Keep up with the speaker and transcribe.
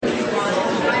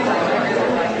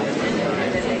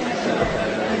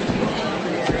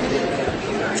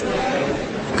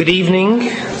Good evening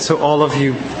to all of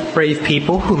you brave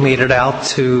people who made it out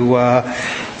to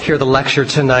hear the lecture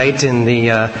tonight in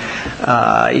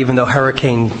the, even though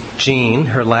Hurricane Jean,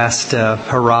 her last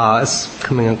hurrah, is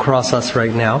coming across us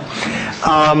right now.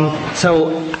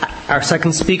 So our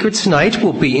second speaker tonight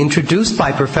will be introduced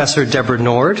by Professor Deborah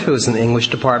Nord, who is in the English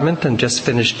department and just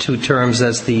finished 2 terms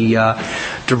as the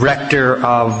Director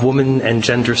of Women and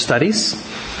Gender Studies.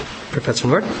 Professor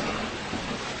Nord.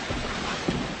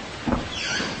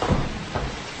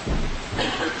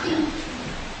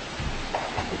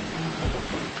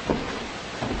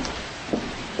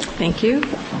 Thank you.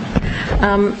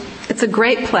 It's a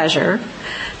great pleasure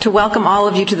to welcome all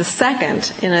of you to the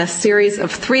second in a series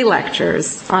of 3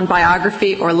 lectures on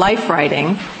biography or life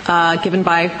writing given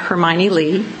by Hermione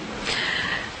Lee,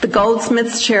 the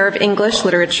Goldsmiths Chair of English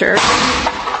Literature.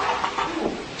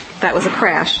 That was a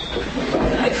crash.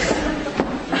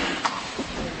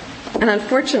 And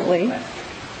unfortunately,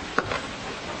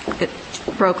 it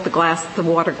broke the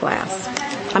water glass.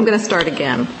 I'm going to start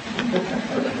again.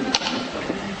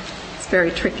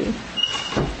 Very tricky.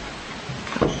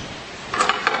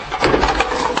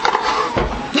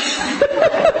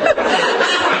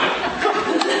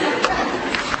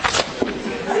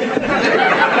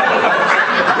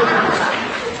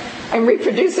 I'm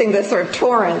reproducing this sort of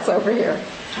torrents over here.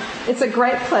 It's a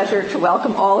great pleasure to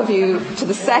welcome all of you to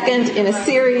the second in a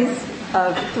series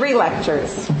of 3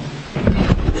 lectures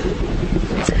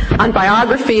on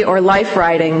biography or life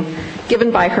writing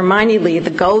given by Hermione Lee, the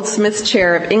Goldsmiths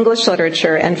Chair of English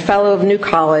Literature and Fellow of New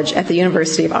College at the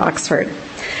University of Oxford.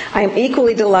 I am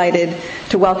equally delighted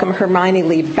to welcome Hermione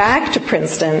Lee back to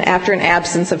Princeton after an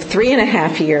absence of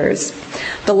 3.5 years.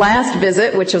 The last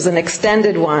visit, which was an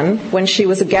extended one, when she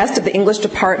was a guest of the English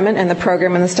department and the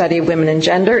program in the study of women and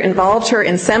gender, involved her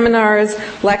in seminars,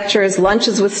 lectures,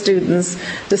 lunches with students,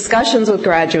 discussions with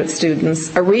graduate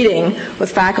students, a reading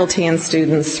with faculty and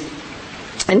students,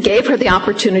 and gave her the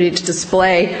opportunity to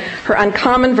display her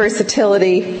uncommon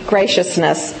versatility,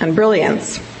 graciousness, and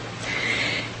brilliance.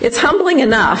 It's humbling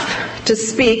enough to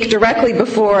speak directly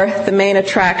before the main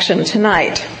attraction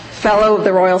tonight. Fellow of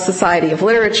the Royal Society of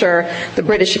Literature, the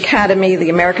British Academy,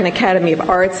 the American Academy of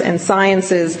Arts and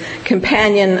Sciences,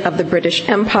 companion of the British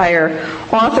Empire,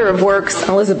 author of works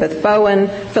Elizabeth Bowen,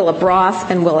 Philip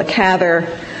Roth, and Willa Cather,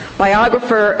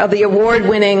 biographer of the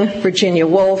award-winning Virginia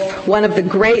Woolf, one of the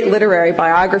great literary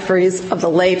biographers of the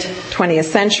late 20th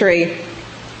century.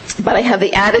 But I have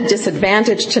the added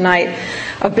disadvantage tonight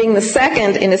of being the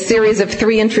second in a series of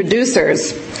 3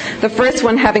 introducers, the first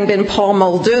one having been Paul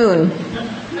Muldoon,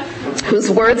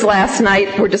 whose words last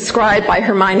night were described by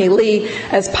Hermione Lee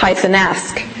as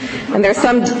Pythonesque. And there's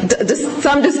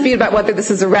some dispute about whether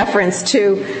this is a reference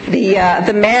to the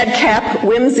madcap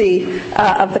whimsy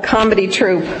of the comedy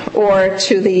troupe or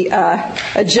to the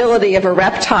agility of a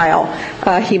reptile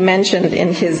he mentioned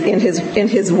in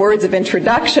his words of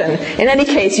introduction. In any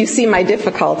case, you see my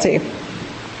difficulty.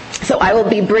 So I will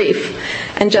be brief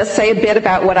and just say a bit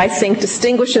about what I think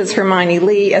distinguishes Hermione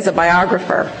Lee as a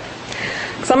biographer.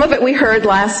 Some of it we heard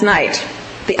last night,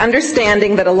 the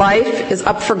understanding that a life is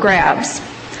up for grabs,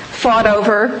 fought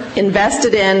over,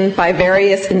 invested in by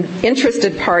various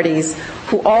interested parties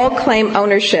who all claim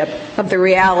ownership of the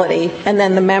reality and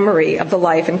then the memory of the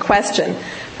life in question.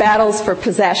 Battles for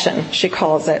possession, she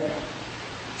calls it.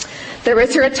 There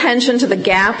is her attention to the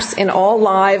gaps in all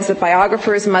lives that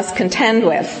biographers must contend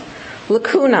with,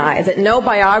 lacunae that no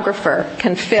biographer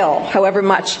can fill, however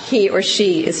much he or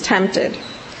she is tempted.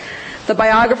 The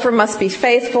biographer must be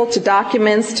faithful to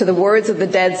documents, to the words of the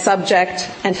dead subject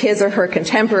and his or her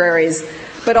contemporaries,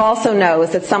 but also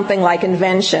knows that something like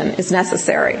invention is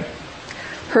necessary.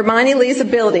 Hermione Lee's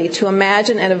ability to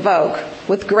imagine and evoke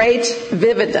with great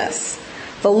vividness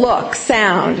the look,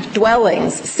 sound,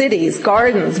 dwellings, cities,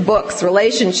 gardens, books,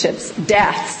 relationships,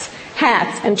 deaths,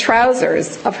 hats, and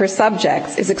trousers of her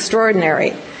subjects is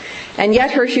extraordinary. And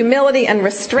yet her humility and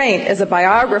restraint as a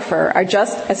biographer are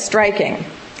just as striking.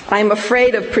 I am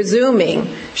afraid of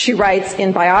presuming, she writes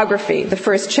in Biography, the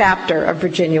first chapter of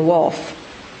Virginia Woolf.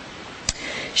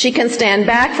 She can stand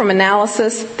back from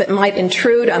analysis that might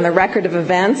intrude on the record of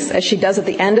events, as she does at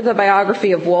the end of the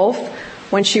biography of Woolf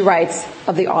when she writes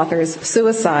of the author's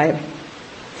suicide.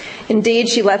 Indeed,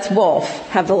 she lets Woolf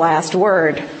have the last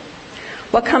word.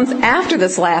 What comes after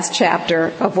this last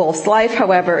chapter of Woolf's life,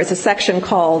 however, is a section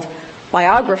called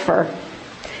Biographer,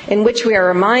 in which we are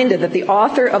reminded that the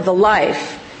author of the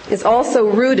life is also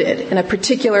rooted in a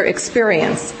particular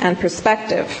experience and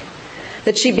perspective.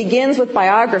 That she begins with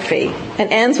biography and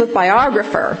ends with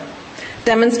biographer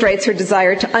demonstrates her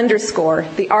desire to underscore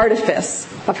the artifice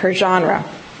of her genre.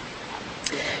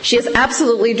 She is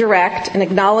absolutely direct in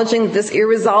acknowledging this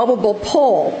irresolvable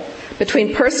pull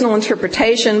between personal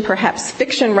interpretation, perhaps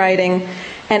fiction writing,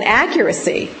 and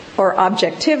accuracy or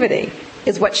objectivity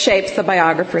is what shapes the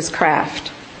biographer's craft.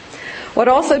 What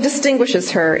also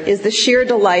distinguishes her is the sheer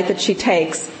delight that she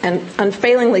takes and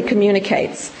unfailingly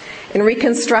communicates in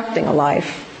reconstructing a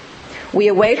life. We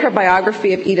await her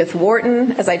biography of Edith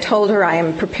Wharton. As I told her, I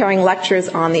am preparing lectures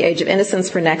on the Age of Innocence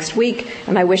for next week,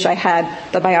 and I wish I had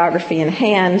the biography in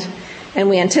hand. And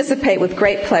we anticipate with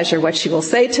great pleasure what she will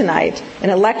say tonight in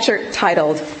a lecture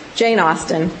titled, Jane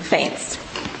Austen Faints.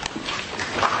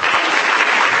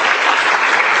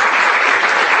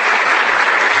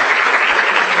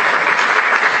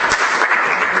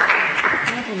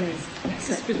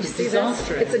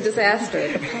 It's a disaster.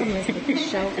 The problem is that the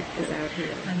shelf is out here.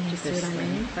 Do you see what I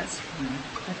mean? That's fine.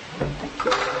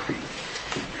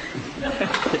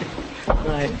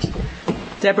 Right.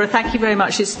 Deborah, thank you very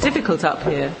much. It's difficult up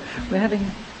here. We're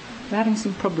having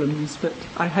some problems, but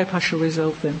I hope I shall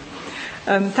resolve them.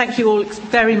 Thank you all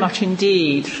very much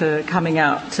indeed for coming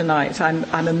out tonight.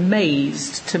 I'm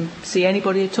amazed to see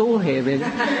anybody at all here, really.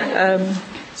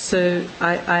 So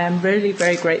I am really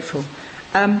very grateful.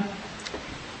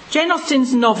 Jane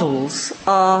Austen's novels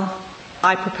are,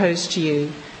 I propose to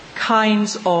you,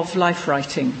 kinds of life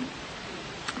writing,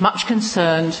 much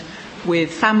concerned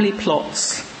with family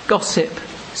plots, gossip,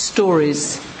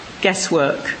 stories,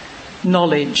 guesswork,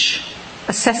 knowledge,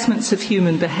 assessments of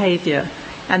human behaviour,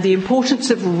 and the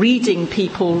importance of reading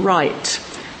people write,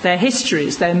 their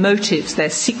histories, their motives, their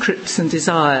secrets and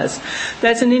desires.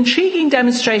 There's an intriguing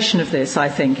demonstration of this, I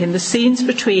think, in the scenes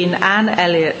between Anne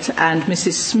Elliot and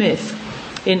Mrs. Smith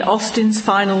in Austen's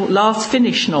last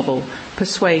finished novel,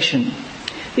 Persuasion.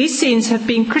 These scenes have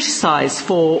been criticised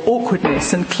for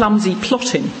awkwardness and clumsy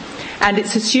plotting, and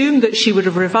it's assumed that she would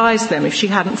have revised them if she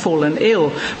hadn't fallen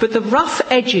ill. But the rough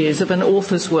edges of an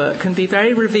author's work can be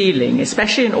very revealing,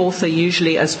 especially an author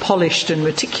usually as polished and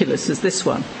meticulous as this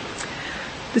one.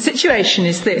 The situation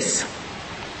is this.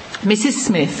 Mrs.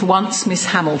 Smith, once Miss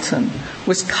Hamilton,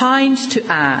 was kind to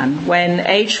Anne when,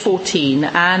 aged 14,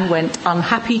 Anne went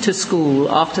unhappy to school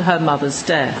after her mother's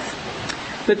death.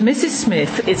 But Mrs.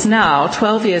 Smith is now,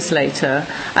 12 years later,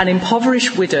 an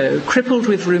impoverished widow, crippled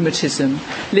with rheumatism,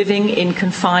 living in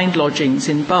confined lodgings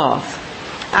in Bath.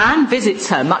 Anne visits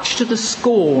her, much to the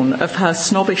scorn of her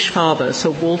snobbish father, Sir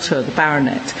Walter the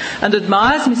Baronet, and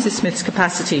admires Mrs. Smith's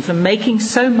capacity for making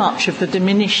so much of the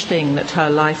diminished thing that her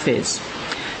life is.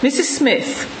 Mrs.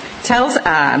 Smith tells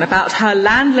Anne about her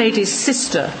landlady's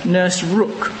sister, Nurse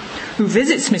Rook, who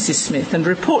visits Mrs. Smith and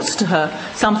reports to her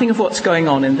something of what's going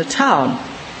on in the town.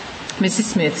 Mrs.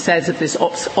 Smith says of this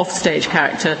offstage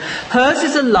character, hers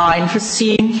is a line for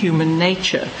seeing human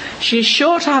nature. She is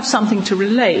sure to have something to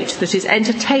relate that is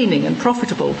entertaining and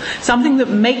profitable, something that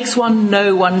makes one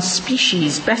know one's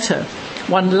species better.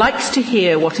 One likes to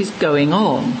hear what is going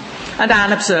on. And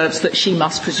Anne observes that she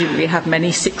must presumably have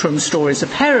many sick-room stories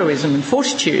of heroism and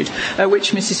fortitude,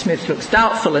 which Mrs. Smith looks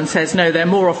doubtful and says, no, they're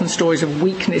more often stories of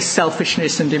weakness,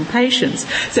 selfishness and impatience.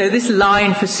 So this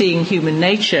line for seeing human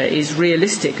nature is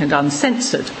realistic and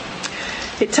uncensored.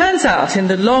 It turns out in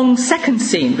the long second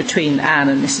scene between Anne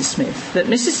and Mrs. Smith that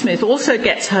Mrs. Smith also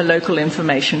gets her local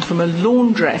information from a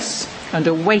laundress and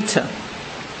a waiter.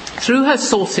 Through her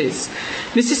sources,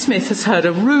 Mrs. Smith has heard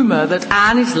a rumour that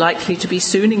Anne is likely to be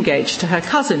soon engaged to her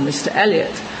cousin, Mr.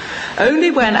 Elliot.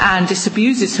 Only when Anne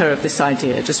disabuses her of this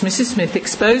idea does Mrs. Smith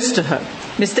expose to her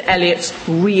Mr. Elliot's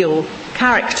real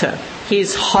character. He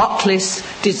is heartless,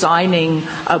 designing,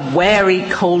 a wary,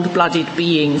 cold-blooded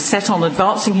being set on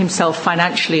advancing himself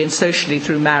financially and socially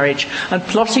through marriage and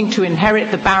plotting to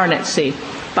inherit the baronetcy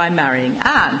by marrying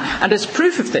Anne. And as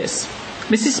proof of this,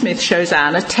 Mrs. Smith shows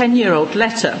Anne a 10-year-old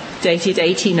letter dated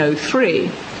 1803,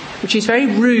 which is very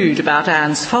rude about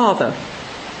Anne's father.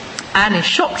 Anne is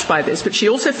shocked by this, but she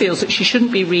also feels that she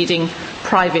shouldn't be reading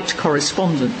private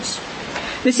correspondence.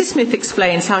 Mrs. Smith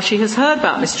explains how she has heard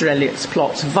about Mr. Elliot's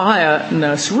plots via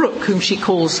Nurse Rook, whom she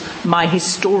calls my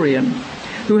historian,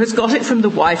 who has got it from the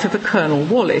wife of a Colonel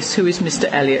Wallis, who is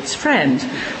Mr. Elliot's friend.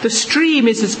 The stream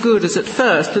is as good as at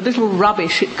first. The little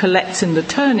rubbish it collects in the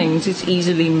turnings is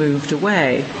easily moved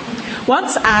away.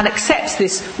 Once Anne accepts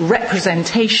this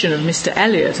representation of Mr.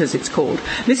 Elliot, as it's called,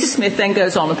 Mrs. Smith then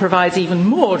goes on and provides even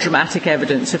more dramatic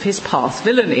evidence of his past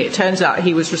villainy. It turns out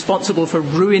he was responsible for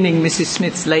ruining Mrs.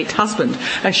 Smith's late husband,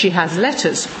 and she has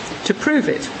letters to prove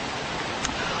it.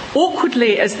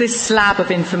 Awkwardly as this slab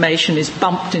of information is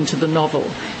bumped into the novel,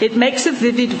 it makes a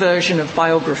vivid version of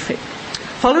biography.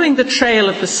 Following the trail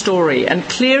of the story and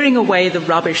clearing away the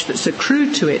rubbish that's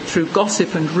accrued to it through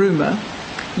gossip and rumour,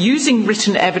 using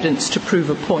written evidence to prove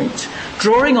a point,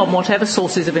 drawing on whatever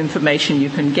sources of information you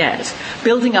can get,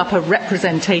 building up a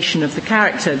representation of the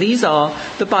character. These are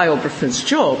the biographer's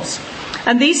jobs.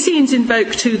 And these scenes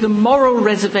invoke, too, the moral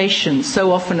reservations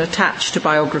so often attached to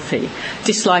biography: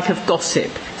 dislike of gossip,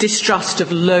 distrust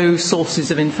of low sources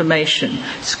of information,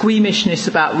 squeamishness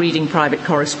about reading private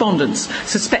correspondence,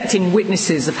 suspecting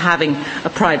witnesses of having a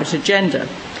private agenda.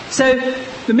 So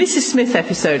the Mrs. Smith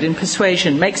episode in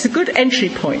Persuasion makes a good entry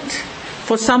point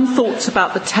for some thoughts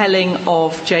about the telling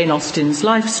of Jane Austen's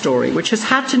life story, which has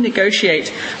had to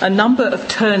negotiate a number of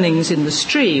turnings in the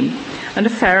stream and a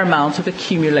fair amount of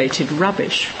accumulated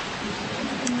rubbish.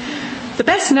 The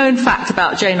best known fact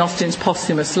about Jane Austen's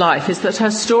posthumous life is that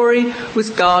her story was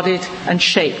guarded and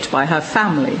shaped by her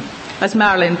family. As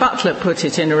Marilyn Butler put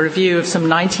it in a review of some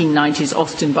 1990s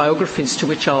Austen biographies to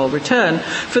which I'll return,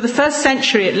 for the first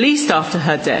century, at least after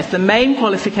her death, the main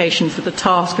qualification for the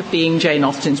task of being Jane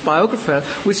Austen's biographer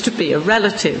was to be a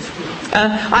relative.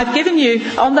 I've given you,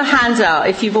 on the handout,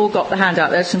 if you've all got the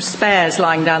handout, there's some spares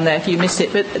lying down there if you missed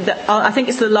it, but I think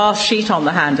it's the last sheet on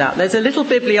the handout. There's a little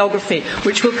bibliography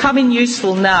which will come in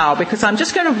useful now, because I'm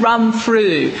just going to run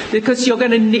through, because you're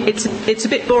going to it's a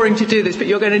bit boring to do this, but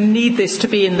you're going to need this to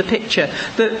be in the picture.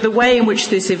 The way in which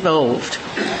this evolved.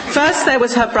 First, there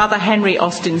was her brother Henry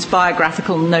Austen's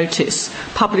biographical notice,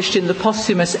 published in the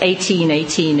posthumous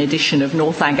 1818 edition of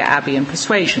Northanger Abbey and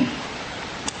Persuasion.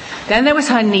 Then there was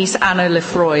her niece Anna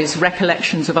Lefroy's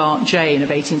Recollections of Aunt Jane of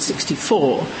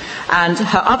 1864, and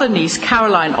her other niece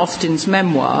Caroline Austen's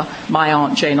memoir, My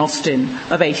Aunt Jane Austen,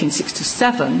 of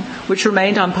 1867, which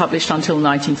remained unpublished until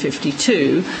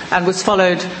 1952 and was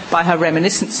followed by her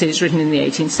reminiscences written in the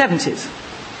 1870s.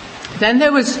 Then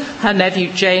there was her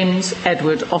nephew James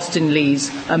Edward Austen Lees,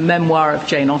 A Memoir of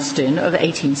Jane Austen of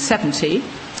 1870,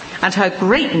 and her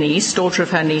great-niece, daughter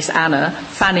of her niece Anna,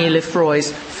 Fanny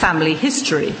Lefroy's Family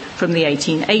History from the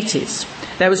 1880s.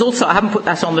 There was also, I haven't put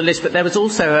that on the list, but there was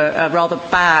also a rather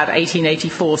bad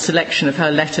 1884 selection of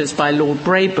her letters by Lord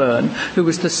Brabourne, who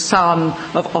was the son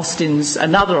of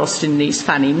another Austen niece,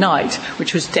 Fanny Knight,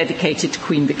 which was dedicated to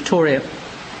Queen Victoria.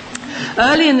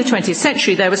 Early in the 20th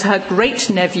century, there was her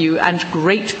great-nephew and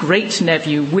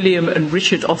great-great-nephew, William and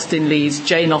Richard Austen Lees'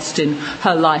 Jane Austen,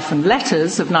 Her Life and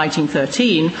Letters of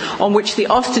 1913, on which the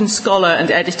Austen scholar and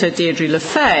editor Deirdre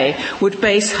LeFay would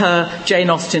base her Jane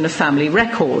Austen, A Family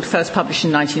Record, first published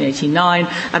in 1989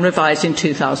 and revised in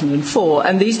 2004.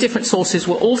 And these different sources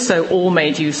were also all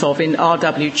made use of in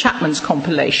R.W. Chapman's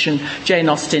compilation, Jane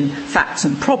Austen, Facts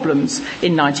and Problems,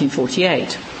 in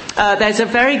 1948. There's a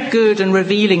very good and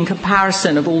revealing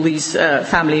comparison of all these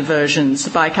family versions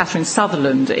by Catherine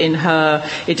Sutherland in her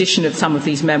edition of some of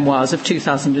these memoirs of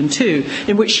 2002,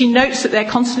 in which she notes that they're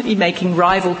constantly making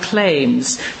rival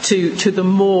claims to the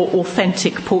more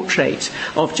authentic portrait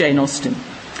of Jane Austen.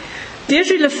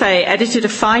 Deirdre LeFay edited a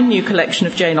fine new collection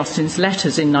of Jane Austen's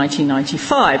letters in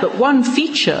 1995, but one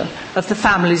feature of the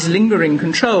family's lingering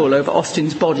control over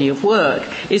Austen's body of work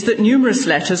is that numerous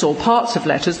letters, or parts of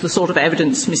letters, the sort of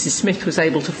evidence Mrs. Smith was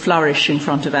able to flourish in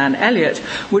front of Anne Elliot,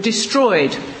 were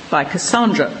destroyed by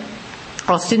Cassandra.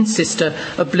 Austen's sister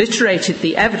obliterated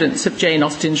the evidence of Jane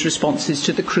Austen's responses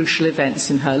to the crucial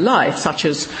events in her life, such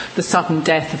as the sudden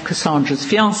death of Cassandra's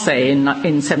fiancé in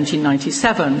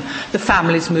 1797, the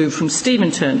family's move from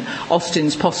Steventon,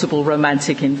 Austen's possible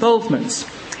romantic involvements.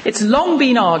 It's long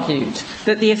been argued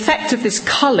that the effect of this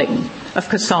culling of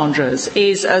Cassandra's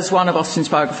is, as one of Austen's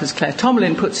biographers, Claire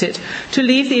Tomlin, puts it, to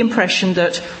leave the impression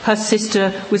that her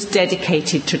sister was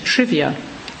dedicated to trivia.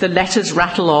 The letters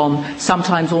rattle on,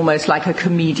 sometimes almost like a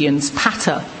comedian's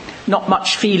patter. Not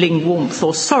much feeling, warmth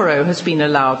or sorrow has been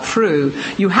allowed through.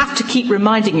 You have to keep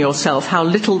reminding yourself how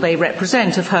little they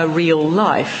represent of her real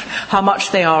life, how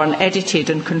much they are an edited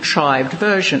and contrived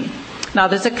version. Now,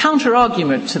 there's a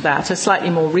counter-argument to that, a slightly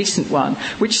more recent one,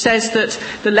 which says that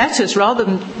the letters,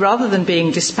 rather than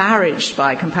being disparaged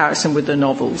by comparison with the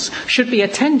novels, should be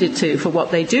attended to for what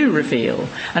they do reveal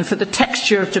and for the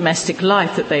texture of domestic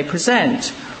life that they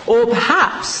present. Or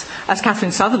perhaps, as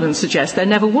Catherine Sutherland suggests, there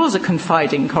never was a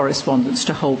confiding correspondence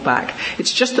to hold back.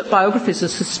 It's just that biographers are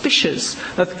suspicious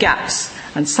of gaps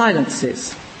and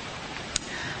silences.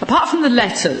 Apart from the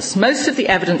letters, most of the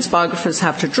evidence biographers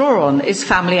have to draw on is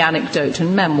family anecdote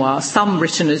and memoir, some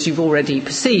written, as you've already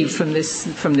perceived from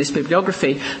this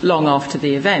bibliography, long after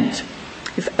the event.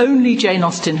 If only Jane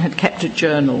Austen had kept a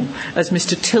journal, as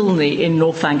Mr. Tilney in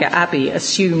Northanger Abbey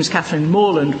assumes Catherine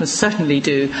Morland must certainly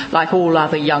do, like all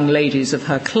other young ladies of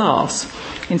her class,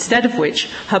 instead of which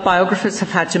her biographers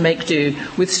have had to make do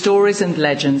with stories and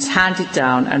legends handed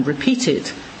down and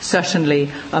repeated, certainly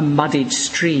a muddied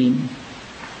stream.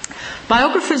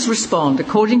 Biographers respond,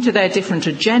 according to their different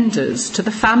agendas, to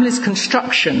the family's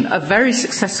construction, a very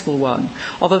successful one,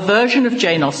 of a version of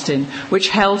Jane Austen which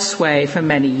held sway for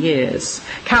many years.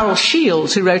 Carol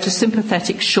Shields, who wrote a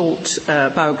sympathetic short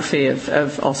biography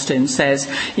of Austen,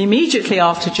 says, immediately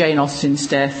after Jane Austen's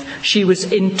death, she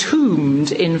was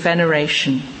entombed in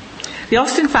veneration. The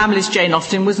Austen family's Jane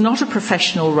Austen was not a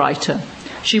professional writer.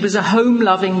 She was a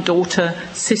home-loving daughter,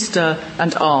 sister,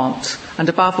 and aunt, and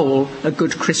above all, a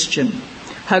good Christian.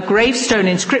 Her gravestone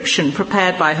inscription,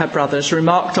 prepared by her brothers,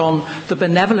 remarked on the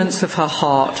benevolence of her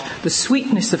heart, the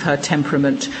sweetness of her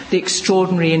temperament, the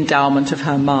extraordinary endowment of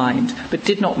her mind, but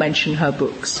did not mention her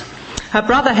books. Her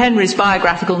brother Henry's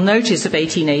biographical notice of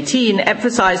 1818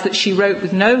 emphasised that she wrote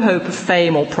with no hope of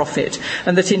fame or profit,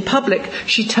 and that in public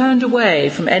she turned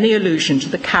away from any allusion to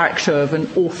the character of an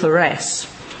authoress.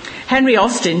 Henry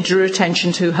Austen drew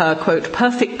attention to her, quote,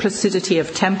 perfect placidity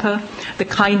of temper, the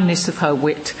kindness of her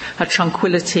wit, her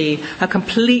tranquillity, her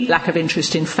complete lack of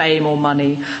interest in fame or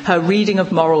money, her reading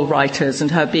of moral writers,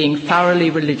 and her being thoroughly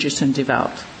religious and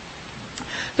devout.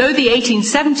 Though the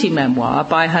 1870 memoir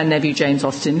by her nephew James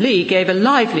Austen Leigh gave a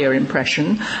livelier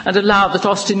impression and allowed that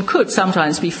Austen could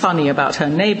sometimes be funny about her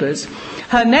neighbours,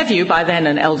 her nephew, by then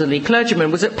an elderly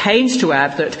clergyman, was at pains to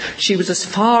add that she was as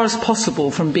far as possible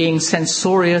from being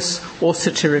censorious or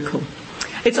satirical.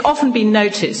 It's often been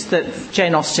noticed that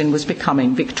Jane Austen was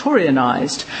becoming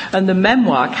Victorianised, and the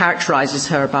memoir characterises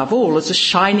her above all as a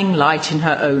shining light in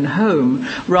her own home,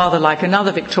 rather like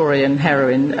another Victorian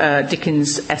heroine,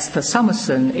 Dickens' Esther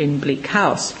Summerson in Bleak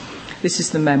House. This is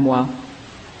the memoir.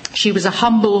 She was a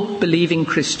humble, believing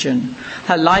Christian.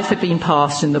 Her life had been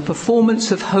passed in the performance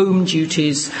of home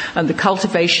duties and the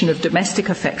cultivation of domestic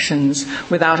affections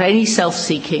without any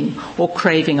self-seeking or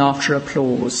craving after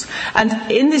applause. And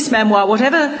in this memoir,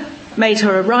 whatever made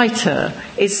her a writer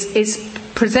is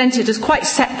presented as quite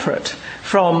separate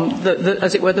from,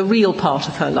 as it were, the real part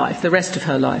of her life, the rest of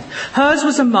her life. Hers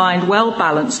was a mind well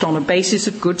balanced on a basis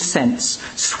of good sense,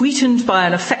 sweetened by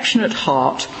an affectionate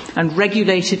heart and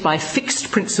regulated by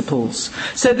fixed principles,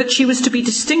 so that she was to be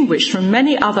distinguished from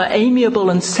many other amiable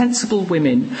and sensible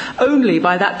women only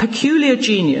by that peculiar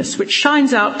genius which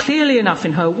shines out clearly enough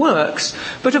in her works,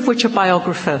 but of which a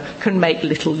biographer can make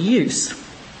little use.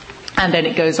 And then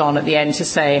it goes on at the end to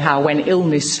say how when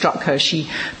illness struck her, she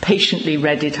patiently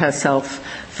readied herself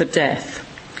for death.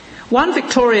 One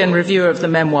Victorian reviewer of the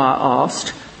memoir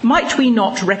asked, might we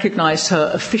not recognise her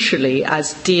officially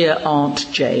as Dear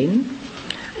Aunt Jane?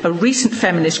 A recent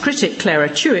feminist critic, Clara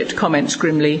Tuitt, comments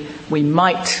grimly, we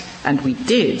might and we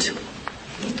did.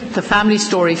 The family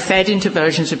story fed into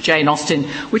versions of Jane Austen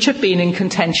which have been in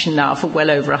contention now for well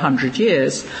over 100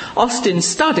 years. Austen's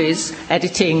studies,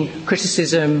 editing,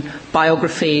 criticism,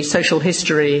 biography, social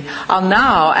history, are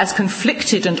now as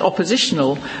conflicted and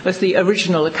oppositional as the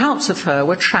original accounts of her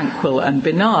were tranquil and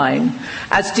benign.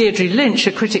 As Deirdre Lynch,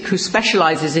 a critic who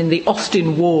specialises in the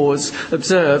Austen Wars,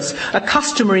 observes, a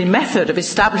customary method of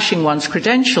establishing one's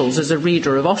credentials as a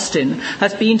reader of Austen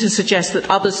has been to suggest that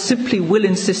others simply will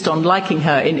insist on liking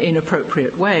her in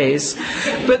inappropriate ways.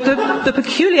 But the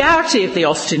peculiarity of the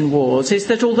Austen Wars is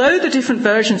that although the different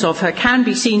versions of her can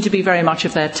be seen to be very much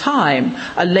of their time,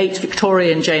 a late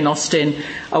Victorian Jane Austen,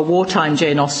 a wartime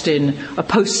Jane Austen, a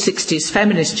post-60s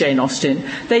feminist Jane Austen,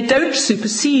 they don't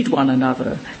supersede one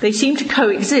another. They seem to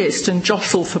coexist and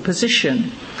jostle for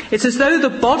position. It's as though the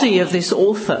body of this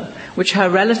author, which her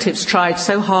relatives tried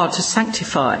so hard to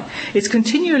sanctify, is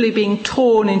continually being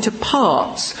torn into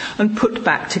parts and put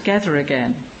back together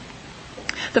again.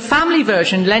 The family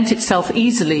version lent itself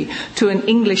easily to an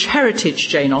English heritage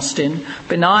Jane Austen,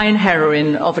 benign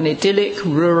heroine of an idyllic,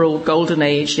 rural,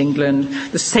 golden-aged England,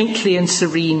 the saintly and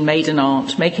serene maiden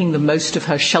aunt, making the most of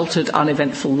her sheltered,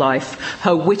 uneventful life,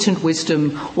 her wit and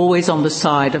wisdom always on the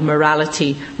side of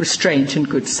morality, restraint and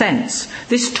good sense.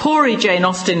 This Tory Jane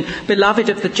Austen, beloved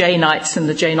of the Janeites and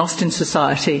the Jane Austen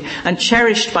Society, and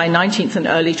cherished by 19th and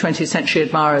early 20th century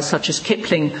admirers such as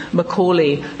Kipling,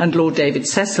 Macaulay and Lord David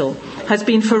Cecil, has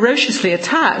been ferociously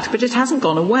attacked, but it hasn't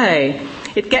gone away.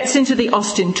 It gets into the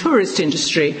Austen tourist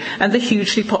industry and the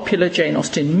hugely popular Jane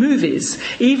Austen movies,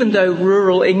 even though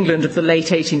rural England of the late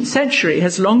 18th century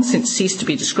has long since ceased to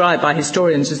be described by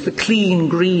historians as the clean,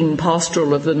 green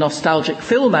pastoral of the nostalgic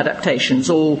film adaptations,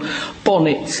 all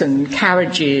bonnets and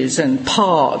carriages and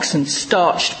parks and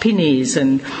starched pinnies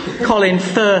and Colin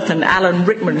Firth and Alan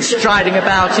Rickman striding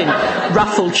about in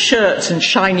ruffled shirts and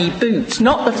shiny boots.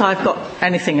 Not that I've got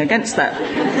anything against that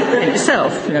in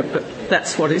itself, but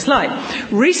that's what it's like.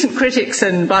 Recent critics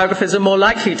and biographers are more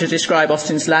likely to describe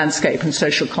Austen's landscape and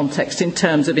social context in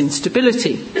terms of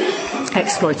instability.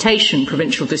 exploitation,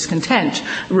 provincial discontent,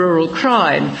 rural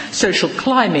crime, social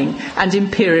climbing, and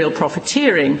imperial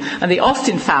profiteering. And the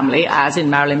Austen family, as in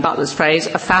Marilyn Butler's phrase,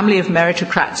 a family of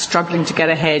meritocrats struggling to get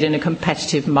ahead in a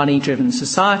competitive, money-driven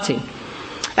society.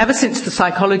 Ever since the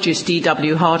psychologist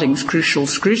D.W. Harding's Crucial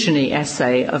Scrutiny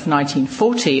essay of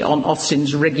 1940 on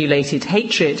Austen's regulated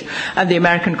hatred and the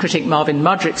American critic Marvin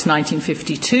Mudrick's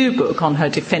 1952 book on her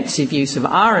defensive use of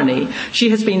irony, she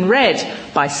has been read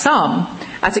by some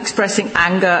as expressing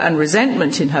anger and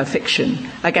resentment in her fiction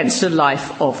against a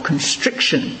life of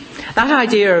constriction. That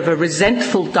idea of a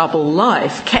resentful double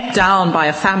life, kept down by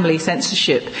a family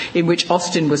censorship in which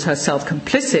Austen was herself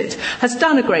complicit, has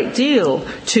done a great deal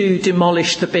to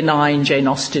demolish the benign Jane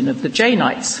Austen of the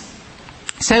Janeites.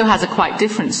 So has a quite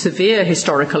different, severe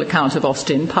historical account of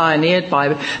Austen, pioneered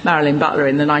by Marilyn Butler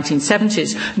in the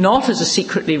 1970s, not as a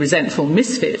secretly resentful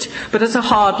misfit, but as a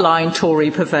hardline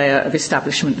Tory purveyor of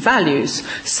establishment values,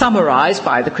 summarised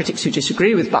by the critics who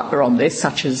disagree with Butler on this,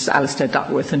 such as Alistair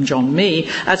Duckworth and John Mee,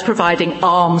 as providing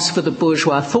arms for the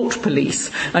bourgeois thought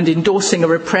police and endorsing a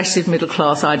repressive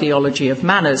middle-class ideology of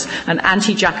manners, an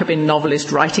anti-Jacobin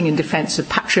novelist writing in defence of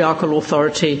patriarchal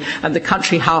authority and the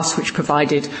country house which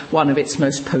provided one of its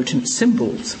most potent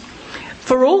symbols.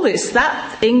 For all this,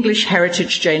 that English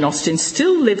heritage Jane Austen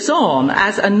still lives on,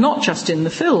 and not just in the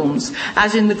films,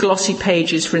 as in the glossy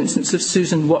pages, for instance, of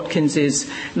Susan Watkins's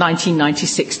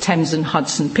 1996 Thames and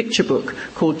Hudson picture book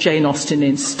called Jane Austen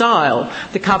in Style,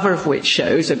 the cover of which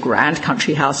shows a grand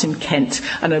country house in Kent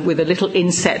and with a little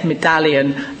inset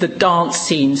medallion, the dance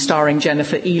scene starring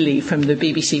Jennifer Ely from the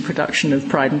BBC production of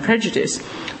Pride and Prejudice.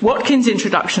 Watkins'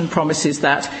 introduction promises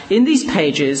that in these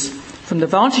pages, from the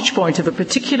vantage point of a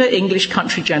particular English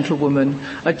country gentlewoman,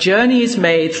 a journey is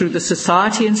made through the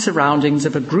society and surroundings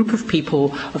of a group of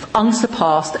people of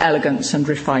unsurpassed elegance and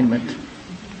refinement.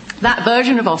 That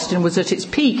version of Austen was at its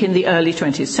peak in the early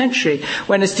 20th century,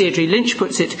 when, as Deirdre Lynch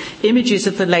puts it, images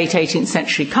of the late 18th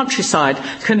century countryside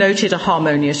connoted a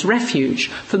harmonious refuge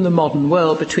from the modern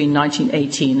world between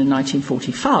 1918 and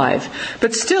 1945.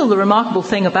 But still, the remarkable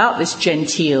thing about this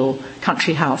genteel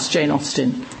country house, Jane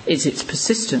Austen, is its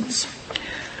persistence.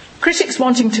 Critics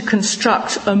wanting to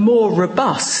construct a more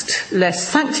robust, less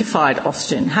sanctified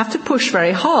Austen have to push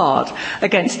very hard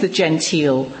against the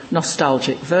genteel,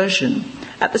 nostalgic version.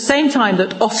 At the same time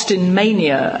that Austen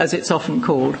mania, as it's often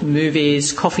called,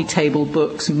 movies, coffee table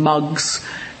books, mugs,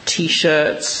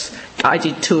 T-shirts,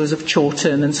 guided tours of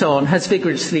Chawton and so on, has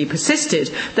vigorously persisted,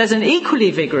 there's an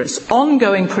equally vigorous,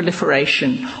 ongoing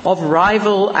proliferation of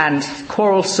rival and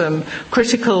quarrelsome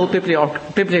critical,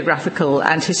 bibliographical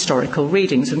and historical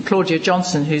readings. And Claudia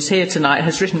Johnson, who's here tonight,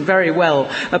 has written very well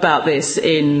about this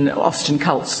in Austen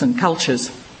Cults and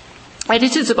Cultures.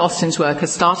 Editors of Austen's work are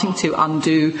starting to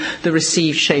undo the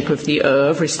received shape of the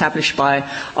oeuvre established by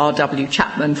R.W.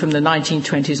 Chapman from the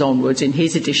 1920s onwards in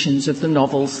his editions of the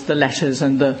novels, the letters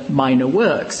and the minor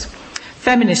works.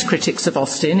 Feminist critics of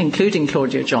Austen, including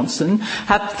Claudia Johnson,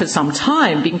 have for some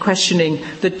time been questioning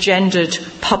the gendered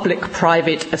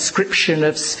public-private ascription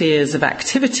of spheres of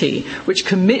activity, which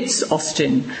commits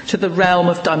Austen to the realm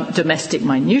of domestic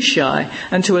minutiae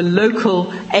and to a local,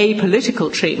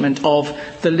 apolitical treatment of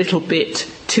the little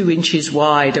bit 2 inches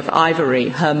wide of ivory,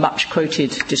 her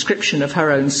much-quoted description of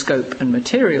her own scope and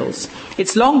materials.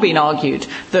 It's long been argued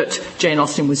that Jane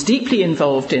Austen was deeply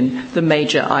involved in the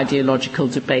major ideological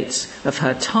debates of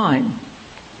her time.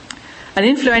 An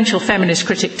influential feminist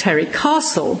critic, Terry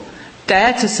Castle,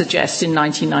 dared to suggest in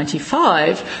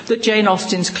 1995 that Jane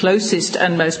Austen's closest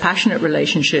and most passionate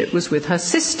relationship was with her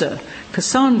sister,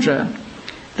 Cassandra.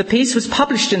 The piece was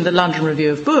published in the London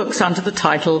Review of Books under the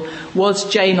title "Was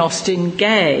Jane Austen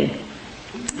Gay?"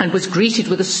 and was greeted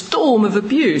with a storm of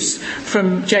abuse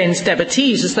from Jane's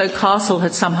devotees as though Castle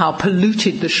had somehow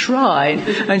polluted the shrine,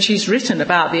 and she's written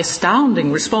about the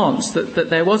astounding response that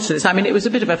there was to this. I mean, it was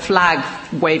a bit of a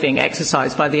flag-waving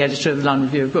exercise by the editor of the London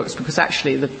Review of Books, because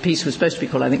actually the piece was supposed to be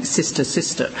called, I think, Sister,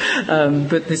 Sister,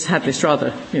 but this had this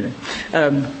rather,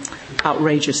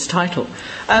 outrageous title.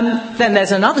 Then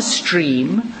there's another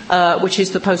stream, which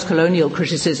is the post-colonial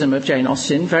criticism of Jane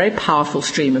Austen, very powerful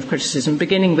stream of criticism,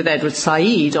 beginning with Edward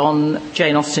Said on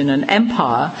Jane Austen and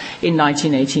Empire in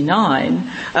 1989,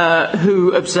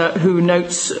 who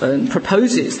notes and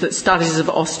proposes that studies of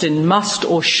Austen must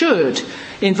or should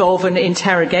involve an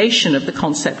interrogation of the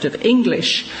concept of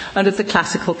English and of the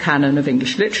classical canon of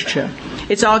English literature.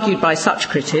 It's argued by such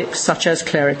critics, such as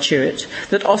Clara Chewett,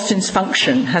 that Austen's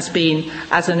function has been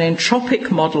as an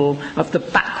entropic model of the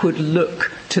backward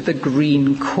look to the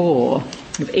green core,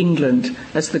 of England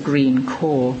as the green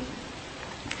core.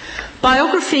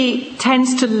 Biography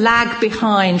tends to lag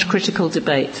behind critical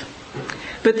debate.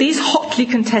 But these hotly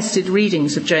contested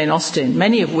readings of Jane Austen,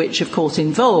 many of which, of course,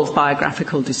 involve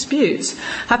biographical disputes,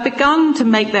 have begun to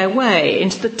make their way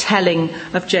into the telling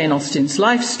of Jane Austen's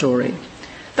life story.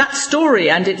 That story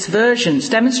and its versions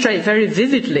demonstrate very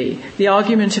vividly the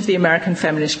argument of the American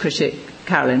feminist critic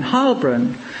Caroline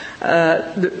Heilbron,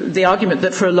 the argument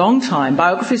that for a long time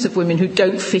biographies of women who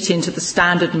don't fit into the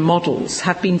standard models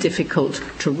have been difficult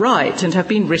to write and have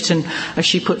been written, as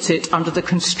she puts it, under the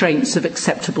constraints of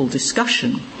acceptable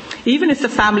discussion. Even if the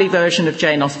family version of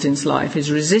Jane Austen's life is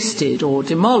resisted or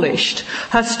demolished,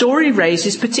 her story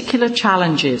raises particular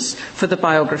challenges for the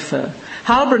biographer.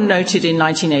 Heilbron noted in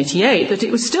 1988 that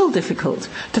it was still difficult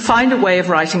to find a way of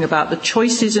writing about the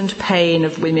choices and pain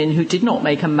of women who did not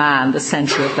make a man the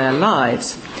centre of their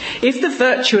lives. If the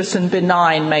virtuous and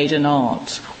benign maiden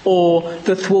aunt, or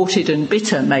the thwarted and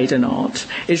bitter maiden aunt,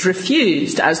 is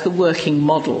refused as the working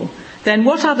model, then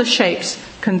what other shapes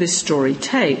can this story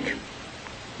take?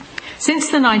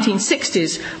 Since the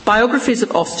 1960s, biographies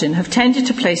of Austen have tended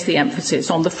to place the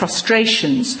emphasis on the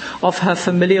frustrations of her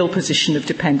familial position of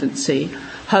dependency,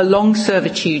 her long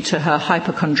servitude to her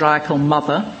hypochondriacal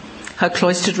mother, her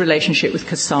cloistered relationship with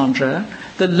Cassandra,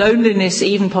 the loneliness,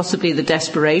 even possibly the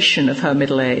desperation of her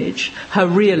middle age, her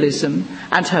realism,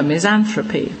 and her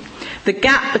misanthropy. The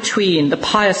gap between the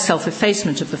pious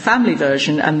self-effacement of the family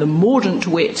version and the mordant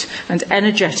wit and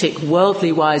energetic,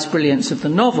 worldly-wise brilliance of the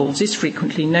novels is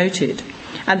frequently noted.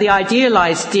 And the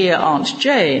idealised dear Aunt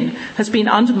Jane has been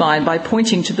undermined by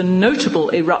pointing to the notable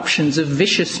eruptions of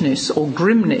viciousness or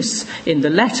grimness in the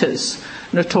letters,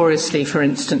 notoriously, for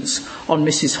instance, on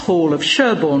Mrs. Hall of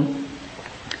Sherborne,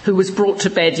 who was brought to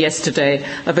bed yesterday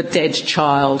of a dead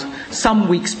child some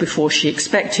weeks before she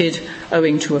expected,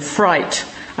 owing to a fright.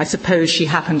 I suppose she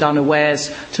happened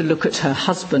unawares to look at her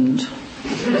husband.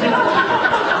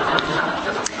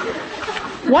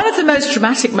 One of the most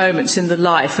dramatic moments in the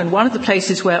life, and one of the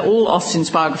places where all Austen's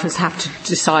biographers have to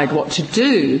decide what to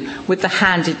do with the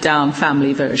handed-down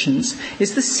family versions,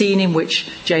 is the scene in which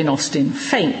Jane Austen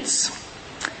faints.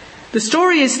 The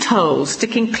story is told,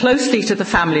 sticking closely to the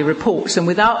family reports and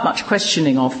without much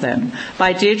questioning of them,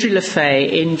 by Deirdre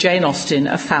LeFay in Jane Austen,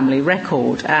 A Family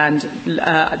Record. And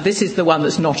this is the one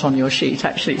that's not on your sheet,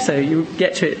 actually, so you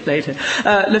get to it later.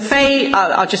 LeFay,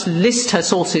 I'll just list her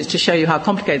sources to show you how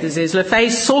complicated this is.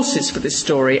 LeFay's sources for this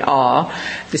story are,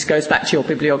 this goes back to your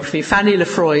bibliography, Fanny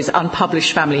Lefroy's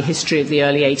unpublished family history of the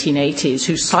early 1880s,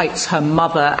 who cites her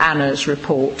mother Anna's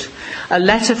report. A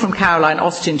letter from Caroline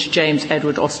Austen to James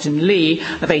Edward Austen Lee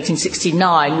of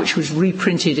 1869, which was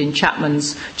reprinted in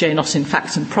Chapman's Jane Austen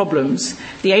Facts and Problems,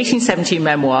 the 1817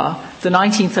 memoir, the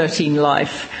 1913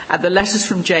 life, and the letters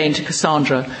from Jane to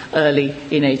Cassandra early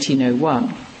in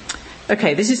 1801.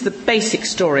 Okay, this is the basic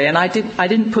story, and I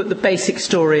didn't put the basic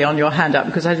story on your handout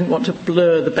because I didn't want to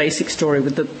blur the basic story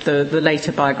with the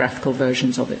later biographical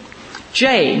versions of it.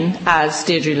 Jane, as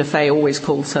Deirdre LeFay always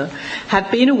calls her,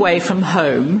 had been away from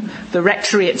home, the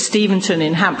rectory at Steventon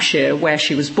in Hampshire, where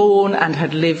she was born and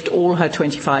had lived all her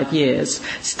 25 years,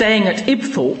 staying at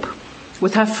Ibthorp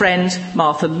with her friend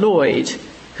Martha Lloyd,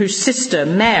 whose sister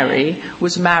Mary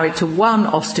was married to one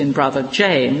Austen brother,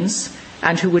 James,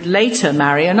 and who would later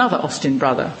marry another Austen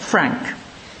brother, Frank.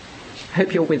 I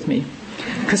hope you're with me.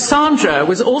 Cassandra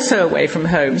was also away from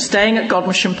home, staying at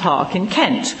Godmersham Park in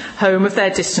Kent, home of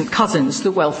their distant cousins,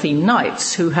 the wealthy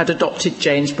Knights, who had adopted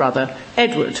Jane's brother,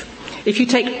 Edward. If you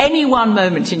take any one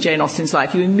moment in Jane Austen's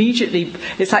life, you immediately,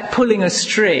 it's like pulling a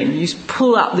string. You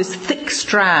pull up this thick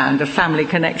strand of family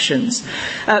connections.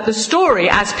 The story,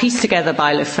 as pieced together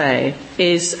by LeFay,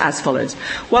 is as follows.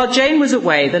 While Jane was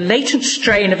away, the latent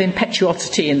strain of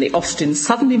impetuosity in the Austens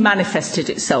suddenly manifested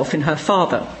itself in her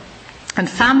father. And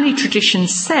family tradition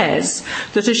says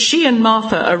that as she and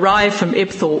Martha arrived from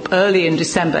Ibthorp early in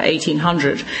December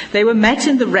 1800, they were met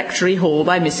in the rectory hall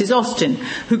by Mrs. Austen,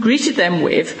 who greeted them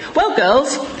with, "Well,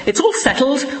 girls, it's all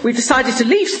settled. We've decided to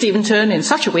leave Steventon in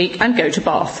such a week and go to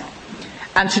Bath."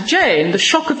 And to Jane, the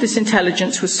shock of this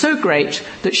intelligence was so great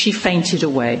that she fainted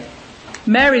away.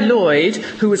 Mary Lloyd,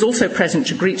 who was also present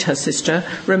to greet her sister,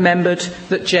 remembered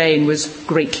that Jane was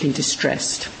greatly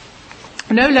distressed.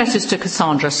 No letters to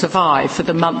Cassandra survive for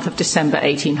the month of December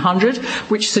 1800,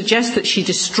 which suggests that she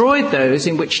destroyed those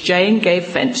in which Jane gave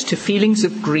vent to feelings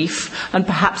of grief and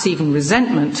perhaps even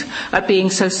resentment at being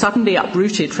so suddenly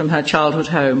uprooted from her childhood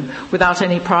home without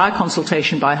any prior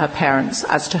consultation by her parents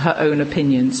as to her own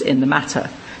opinions in the matter.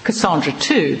 Cassandra,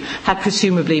 too, had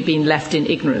presumably been left in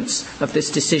ignorance of this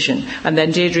decision. And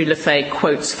then Deirdre LeFay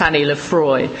quotes Fanny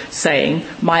Lefroy saying,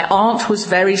 "My aunt was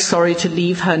very sorry to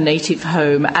leave her native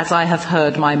home, as I have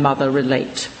heard my mother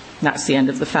relate." That's the end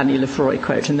of the Fanny Lefroy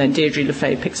quote, and then Deirdre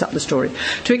Lefay picks up the story.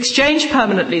 To exchange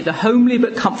permanently the homely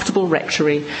but comfortable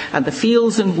rectory and the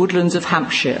fields and woodlands of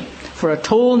Hampshire for a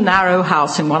tall, narrow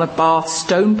house in one of Bath's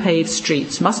stone-paved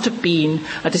streets must have been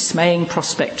a dismaying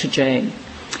prospect to Jane.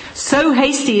 So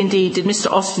hasty, indeed, did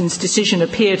Mr. Austen's decision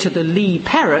appear to the Lee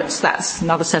Perrots, that's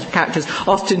another set of characters,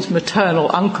 Austen's maternal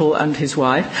uncle and his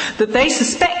wife, that they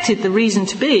suspected the reason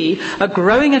to be a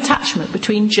growing attachment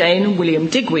between Jane and William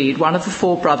Digweed, one of the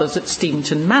four brothers at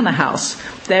Steventon Manor House.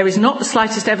 There is not the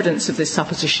slightest evidence of this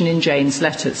supposition in Jane's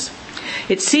letters.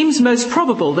 It seems most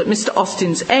probable that Mr.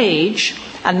 Austen's age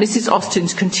and Mrs.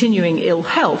 Austen's continuing ill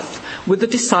health were the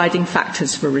deciding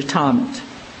factors for retirement.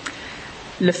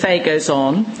 Lefay goes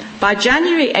on, by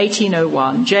January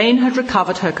 1801, Jane had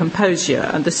recovered her composure,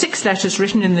 and the 6 letters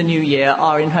written in the new year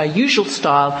are in her usual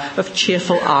style of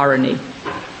cheerful irony.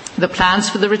 The plans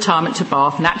for the retirement to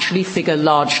Bath naturally figure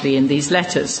largely in these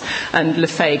letters, and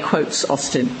Lefay quotes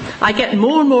Austen. I get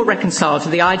more and more reconciled to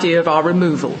the idea of our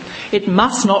removal. It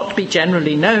must not be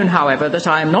generally known, however, that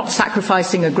I am not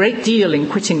sacrificing a great deal in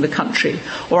quitting the country,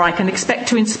 or I can expect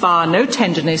to inspire no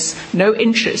tenderness, no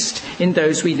interest in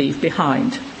those we leave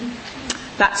behind.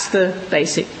 That's the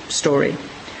basic story.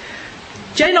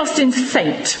 Jane Austen's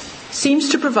faint seems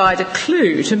to provide a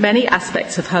clue to many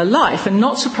aspects of her life, and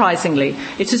not surprisingly,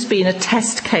 it has been a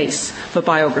test case for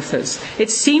biographers. It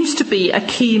seems to be a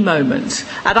key moment,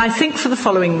 and I think for the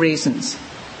following reasons.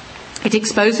 It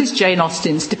exposes Jane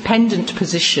Austen's dependent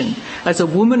position as a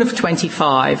woman of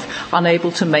 25,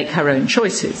 unable to make her own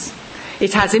choices.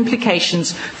 It has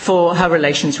implications for her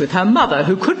relations with her mother,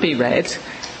 who could be read,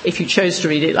 if you chose to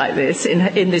read it like this,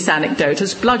 in this anecdote,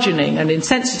 as bludgeoning and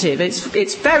insensitive.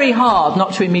 It's very hard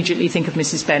not to immediately think of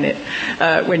Mrs. Bennet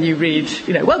when you read,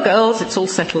 well, girls, it's all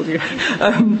settled.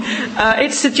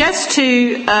 It suggests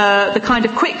to the kind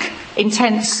of quick,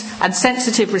 intense and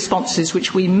sensitive responses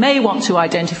which we may want to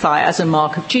identify as a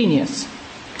mark of genius.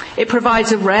 It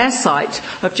provides a rare sight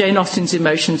of Jane Austen's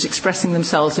emotions expressing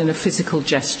themselves in a physical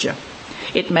gesture.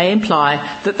 It may imply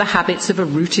that the habits of a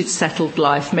rooted, settled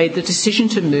life made the decision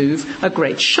to move a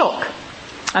great shock.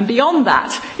 And beyond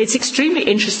that, it's extremely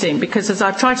interesting because, as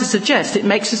I've tried to suggest, it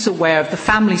makes us aware of the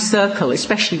family circle,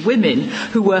 especially women,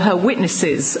 who were her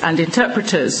witnesses and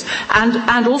interpreters,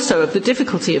 and also of the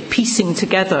difficulty of piecing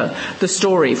together the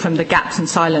story from the gaps and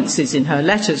silences in her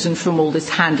letters and from all this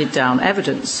handed-down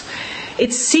evidence.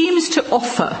 It seems to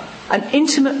offer an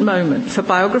intimate moment for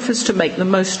biographers to make the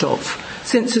most of,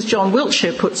 since, as John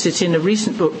Wiltshire puts it in a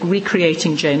recent book,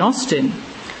 Recreating Jane Austen,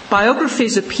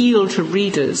 biography's appeal to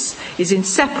readers is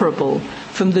inseparable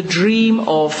from the dream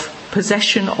of,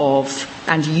 possession of,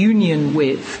 and union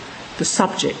with the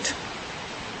subject.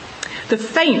 The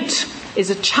faint is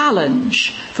a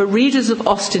challenge for readers of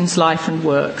Austen's life and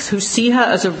works who see her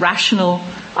as a rational,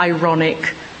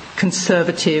 ironic,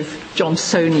 conservative,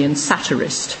 Johnsonian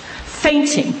satirist.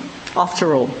 Fainting,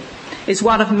 after all, is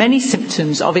one of many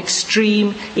symptoms of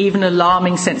extreme, even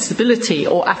alarming sensibility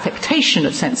or affectation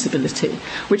of sensibility,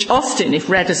 which Austen, if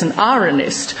read as an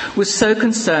ironist, was so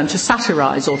concerned to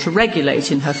satirise or to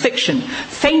regulate in her fiction.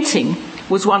 Fainting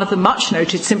was one of the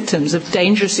much-noted symptoms of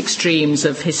dangerous extremes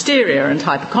of hysteria and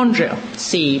hypochondria.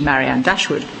 See Marianne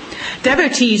Dashwood.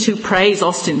 Devotees who praise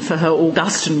Austen for her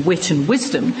Augustan wit and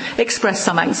wisdom express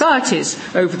some anxieties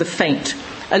over the faint.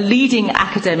 A leading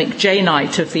academic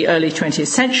Janeite of the early 20th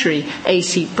century,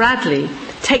 A.C. Bradley,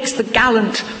 takes the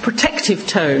gallant, protective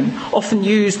tone often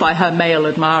used by her male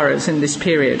admirers in this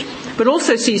period, but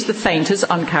also sees the faint as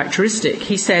uncharacteristic.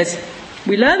 He says,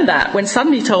 "We learned that when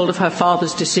suddenly told of her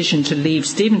father's decision to leave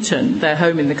Steventon, their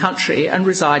home in the country, and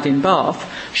reside in Bath,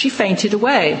 she fainted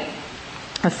away.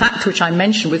 A fact which I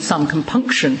mention with some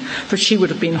compunction, for she would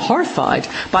have been horrified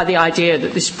by the idea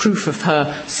that this proof of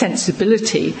her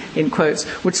sensibility, in quotes,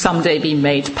 would someday be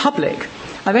made public."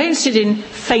 I'm very interested in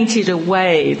fainted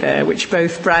away there, which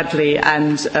both Bradley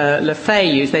and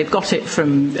Lefay use. They've got it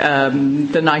from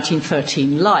the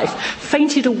 1913 Life.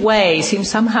 Fainted away seems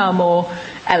somehow more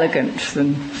elegant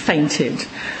than fainted,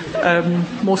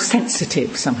 more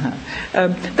sensitive somehow.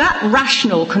 That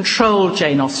rational, controlled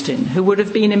Jane Austen, who would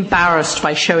have been embarrassed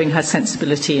by showing her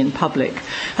sensibility in public,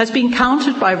 has been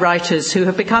countered by writers who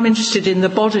have become interested in the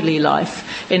bodily life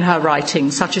in her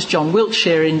writing, such as John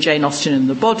Wiltshire in Jane Austen and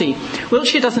the Body.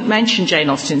 Wiltshire doesn't mention Jane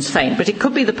Austen's faint, but it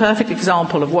could be the perfect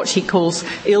example of what he calls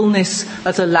illness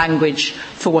as a language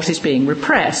for what is being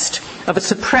repressed, of a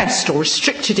suppressed or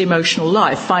restricted emotional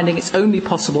life finding its only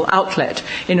possible outlet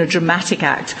in a dramatic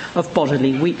act of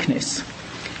bodily weakness.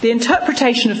 The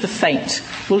interpretation of the faint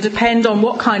will depend on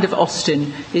what kind of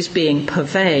Austen is being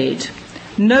purveyed.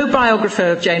 No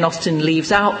biographer of Jane Austen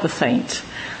leaves out the faint,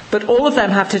 But all of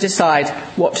them have to decide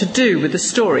what to do with the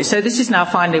story. So this is now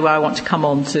finally where I want to come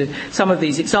on to some of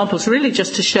these examples, really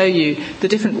just to show you the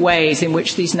different ways in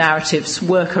which these narratives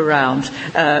work around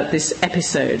this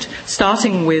episode,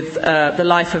 starting with The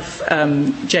Life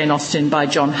of Jane Austen by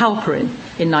John Halperin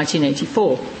in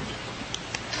 1984.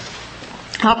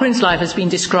 Halperin's life has been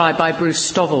described by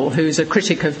Bruce Stovall, who's a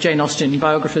critic of Jane Austen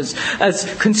biographers,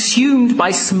 as consumed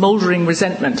by smouldering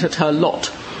resentment at her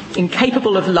lot,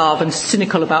 incapable of love and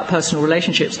cynical about personal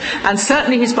relationships. And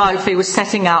certainly his biography was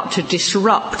setting out to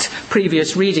disrupt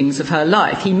previous readings of her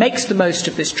life. He makes the most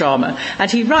of this drama,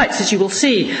 and he writes, as you will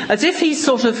see, as if he's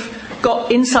sort of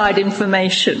got inside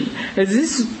information,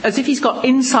 as if he's got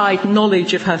inside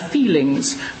knowledge of her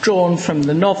feelings drawn from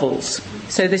the novels.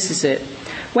 So this is it.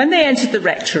 When they entered the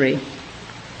rectory,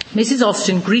 Mrs.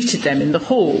 Austen greeted them in the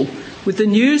hall with the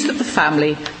news that the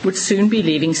family would soon be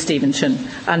leaving Steventon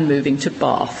and moving to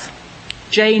Bath.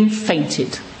 Jane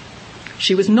fainted.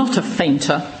 She was not a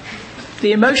fainter.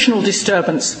 The emotional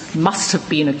disturbance must have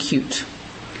been acute.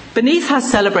 Beneath her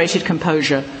celebrated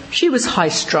composure, she was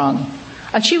high-strung,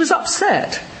 and she was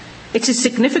upset. It is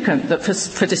significant that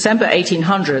for December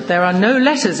 1800 there are no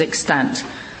letters extant,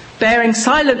 bearing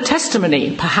silent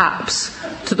testimony, perhaps,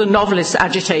 to the novelist's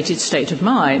agitated state of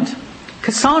mind.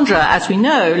 Cassandra, as we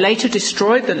know, later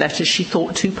destroyed the letters she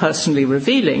thought too personally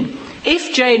revealing.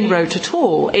 If Jane wrote at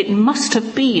all, it must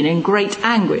have been in great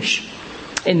anguish.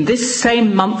 In this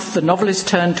same month, the novelist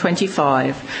turned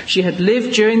 25. She had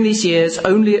lived during these years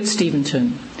only at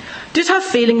Steventon. Did her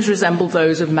feelings resemble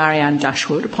those of Marianne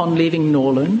Dashwood upon leaving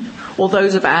Norland, or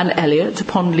those of Anne Elliot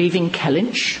upon leaving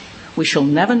Kellynch? We shall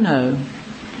never know.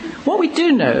 What we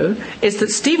do know is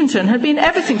that Steventon had been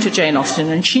everything to Jane Austen,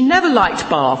 and she never liked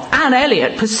Bath. Anne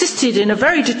Elliot persisted in a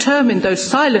very determined, though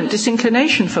silent,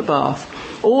 disinclination for Bath.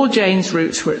 All Jane's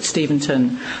roots were at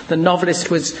Steventon. The novelist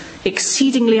was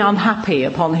exceedingly unhappy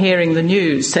upon hearing the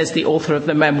news, says the author of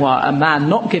the memoir, a man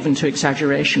not given to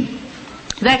exaggeration.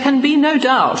 There can be no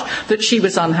doubt that she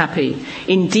was unhappy.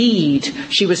 Indeed,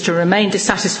 she was to remain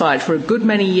dissatisfied for a good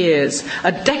many years.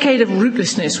 A decade of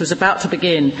rootlessness was about to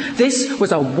begin. This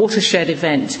was a watershed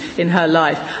event in her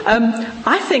life.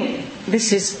 I think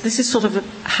this is sort of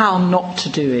how not to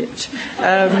do it.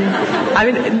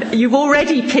 You've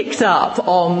already picked up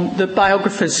on the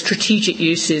biographer's strategic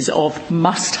uses of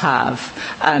must-have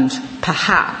and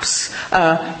perhaps,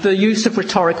 the use of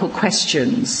rhetorical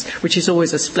questions, which is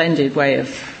always a splendid way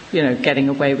of getting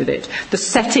away with it. The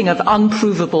setting of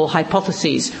unprovable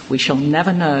hypotheses, we shall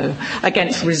never know,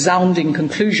 against resounding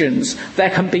conclusions, there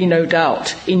can be no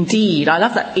doubt. Indeed, I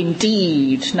love that,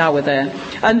 indeed, now we're there.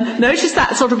 And notice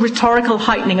that sort of rhetorical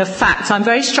heightening of facts. I'm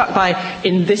very struck by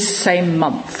in this same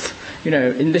month.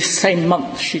 In this same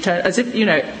month she turned, as if,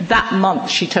 that month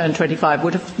she turned 25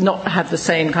 would have not have the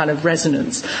same kind of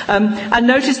resonance. And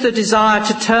notice the desire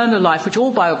to turn a life, which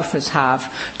all biographers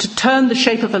have, to turn the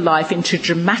shape of a life into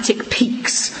dramatic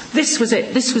peaks. This was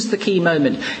it. This was the key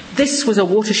moment. This was a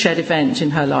watershed event in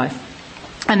her life.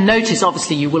 And notice,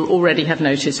 obviously, you will already have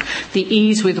noticed the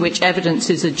ease with which evidence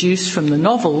is adduced from the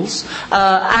novels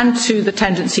and to the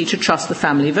tendency to trust the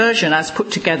family version as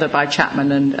put together by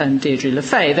Chapman and Deirdre Le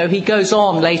Fay, though he goes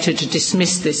on later to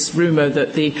dismiss this rumour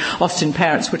that the Austen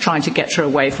parents were trying to get her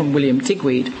away from William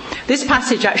Digweed. This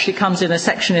passage actually comes in a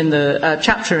section in the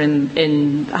chapter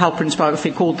in Halperin's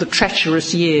biography called The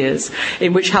Treacherous Years,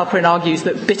 in which Halperin argues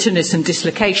that bitterness and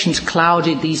dislocations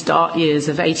clouded these dark years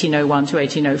of 1801 to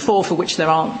 1804, for which there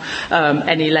aren't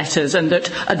any letters, and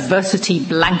that adversity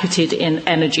blanketed in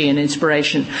energy and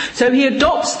inspiration. So he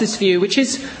adopts this view, which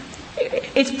is,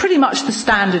 it's pretty much the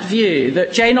standard view,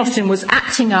 that Jane Austen was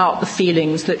acting out the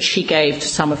feelings that she gave to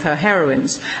some of her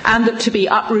heroines, and that to be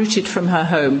uprooted from her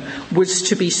home was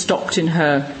to be stopped in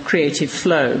her creative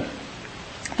flow.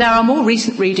 There are more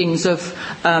recent readings of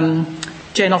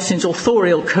Jane Austen's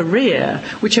authorial career,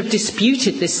 which have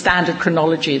disputed this standard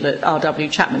chronology that R.W.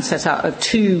 Chapman set out of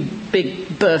two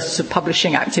big bursts of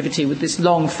publishing activity with this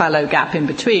long fallow gap in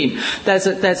between. There's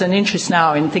an interest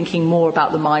now in thinking more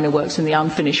about the minor works and the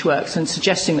unfinished works, and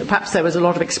suggesting that perhaps there was a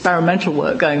lot of experimental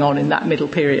work going on in that middle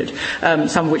period,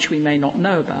 some of which we may not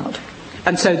know about.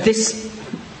 And so this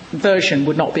version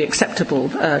would not be acceptable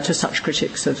to such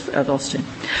critics of Austen.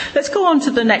 Let's go on to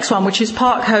the next one, which is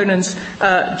Park Honan's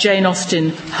Jane Austen,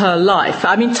 Her Life.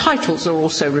 Titles are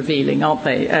also revealing, aren't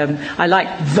they? I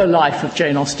like The Life of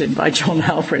Jane Austen by John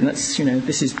Halperin. That's,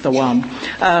 this is the one.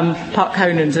 Park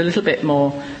Honan's a little bit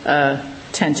more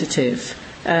tentative.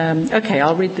 Okay,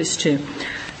 I'll read this too.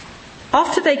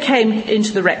 After they came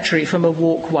into the rectory from a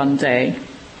walk one day,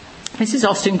 Mrs.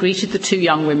 Austen greeted the two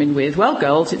young women with, "Well,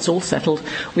 girls, it's all settled.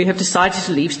 We have decided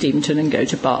to leave Steventon and go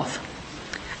to Bath."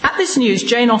 this news,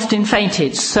 Jane Austen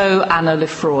fainted, so Anna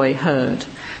Lefroy heard.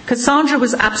 Cassandra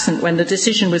was absent when the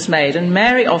decision was made, and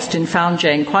Mary Austen found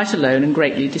Jane quite alone and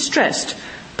greatly distressed.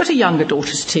 But a younger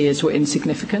daughter's tears were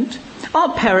insignificant.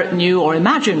 Aunt Perrott knew or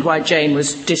imagined why Jane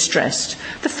was distressed.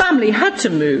 The family had to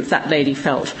move, that lady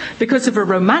felt, because of a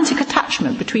romantic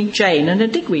attachment between Jane and a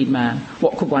digweed man.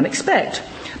 What could one expect?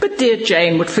 But dear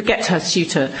Jane would forget her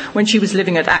suitor when she was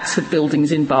living at Axford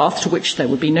Buildings in Bath, to which there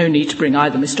would be no need to bring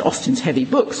either Mr. Austen's heavy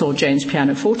books or Jane's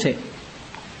pianoforte.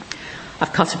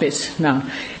 I've cut a bit now.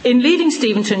 In leaving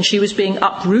Steventon, she was being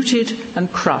uprooted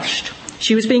and crushed.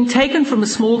 She was being taken from a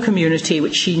small community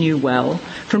which she knew well,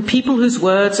 from people whose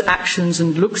words, actions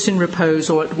and looks in repose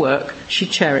or at work she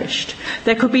cherished.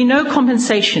 There could be no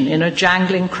compensation in a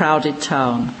jangling, crowded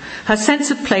town. Her sense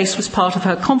of place was part of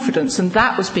her confidence, and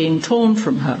that was being torn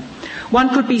from her. One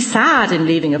could be sad in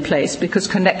leaving a place because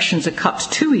connections are cut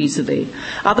too easily.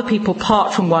 Other people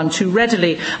part from one too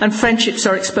readily, and friendships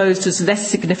are exposed as less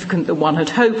significant than one had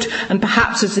hoped, and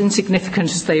perhaps as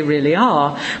insignificant as they really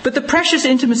are. But the precious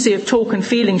intimacy of talk and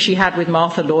feeling she had with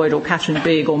Martha Lloyd or Catherine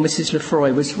Bigg or Mrs.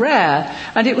 Lefroy was rare,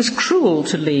 and it was cruel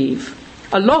to leave.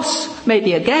 A loss may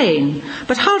be a gain,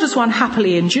 but how does one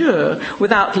happily endure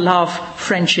without love,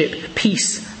 friendship,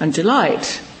 peace and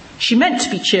delight? She meant to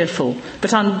be cheerful,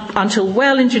 but until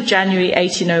well into January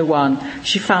 1801,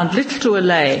 she found little to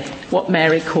allay what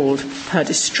Mary called her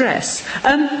distress.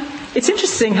 It's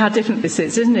interesting how different this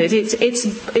is, isn't it?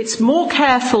 It's more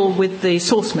careful with the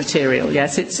source material.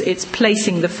 Yes, it's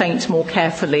placing the faint more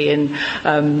carefully in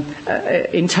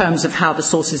terms of how the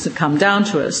sources have come down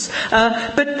to us.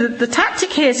 But the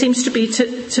tactic here seems to be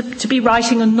to be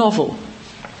writing a novel,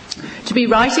 to be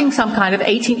writing some kind of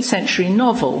 18th century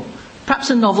novel.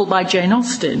 Perhaps a novel by Jane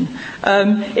Austen,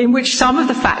 in which some of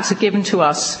the facts are given to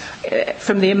us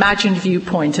from the imagined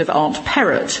viewpoint of Aunt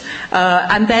Perrott,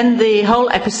 and then the whole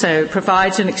episode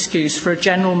provides an excuse for a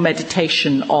general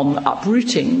meditation on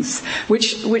uprootings,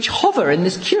 which hover in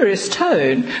this curious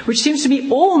tone, which seems to be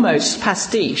almost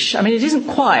pastiche. I mean, it isn't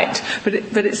quite, but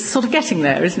it's sort of getting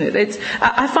there, isn't it?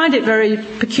 I find it very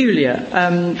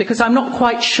peculiar, because I'm not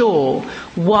quite sure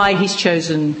why he's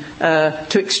chosen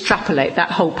to extrapolate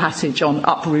that whole passage on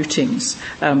uprootings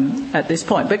at this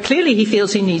point. But clearly he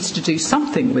feels he needs to do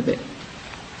something with it.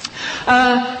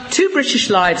 Two British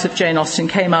Lives of Jane Austen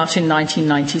came out in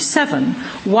 1997,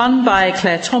 one by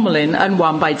Claire Tomalin and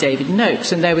one by David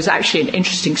Noakes, and there was actually an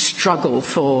interesting struggle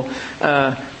for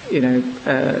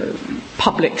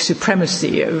public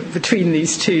supremacy between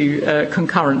these two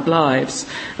concurrent lives,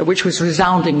 which was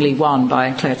resoundingly won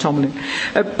by Claire Tomalin.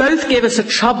 Both give us a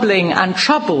troubling and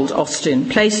troubled Austen,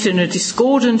 placed in a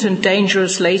discordant and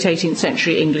dangerous late 18th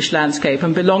century English landscape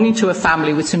and belonging to a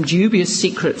family with some dubious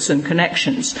secrets and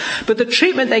connections. But the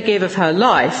treatment they give of her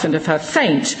life and of her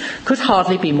faint could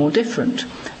hardly be more different,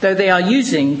 though they are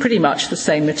using pretty much the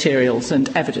same materials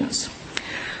and evidence.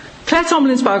 Claire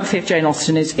Tomalin's biography of Jane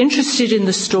Austen is interested in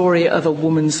the story of a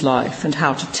woman's life and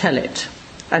how to tell it.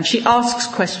 And she asks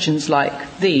questions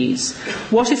like these.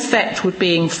 What effect would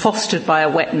being fostered by a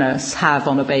wet nurse have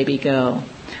on a baby girl?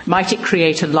 Might it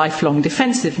create a lifelong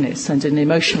defensiveness and an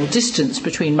emotional distance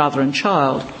between mother and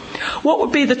child? What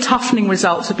would be the toughening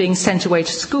results of being sent away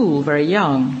to school very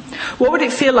young? What would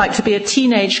it feel like to be a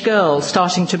teenage girl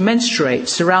starting to menstruate,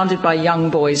 surrounded by young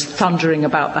boys thundering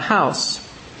about the house?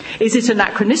 Is it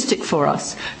anachronistic for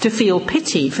us to feel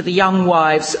pity for the young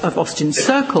wives of Austen's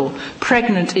circle,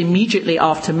 pregnant immediately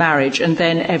after marriage and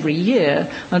then every year,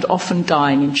 and often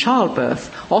dying in childbirth?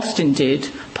 Austen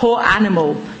did. Poor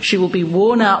animal, she will be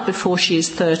worn out before she is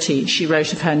 30, she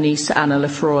wrote of her niece Anna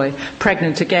Lefroy,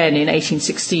 pregnant again in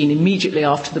 1816, immediately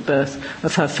after the birth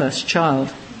of her first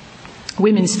child.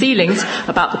 Women's feelings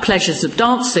about the pleasures of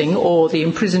dancing or the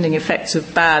imprisoning effects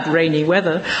of bad rainy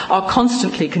weather are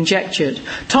constantly conjectured.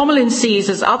 Tomalin sees,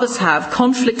 as others have,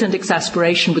 conflict and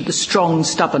exasperation with the strong,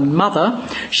 stubborn mother.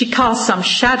 She casts some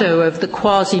shadow of the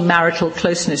quasi-marital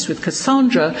closeness with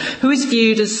Cassandra, who is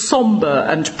viewed as sombre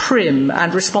and prim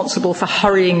and responsible for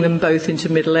hurrying them both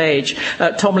into middle age.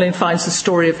 Tomalin finds the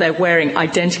story of their wearing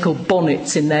identical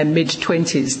bonnets in their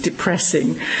mid-20s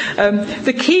depressing.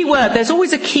 The key word, there's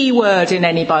always a key word in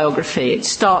any biography. It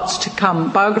starts to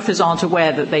come, biographers aren't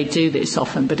aware that they do this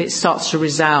often, but it starts to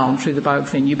resound through the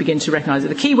biography and you begin to recognise it.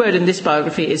 The key word in this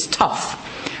biography is tough,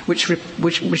 which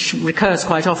recurs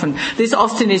quite often. This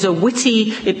Austen is a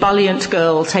witty, ebullient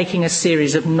girl taking a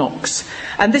series of knocks.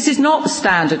 And this is not the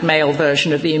standard male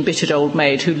version of the embittered old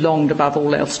maid who longed above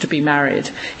all else to be married.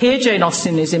 Here Jane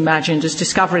Austen is imagined as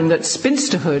discovering that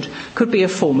spinsterhood could be a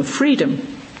form of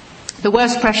freedom. The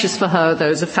worst pressures for her are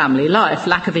those of family life,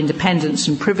 lack of independence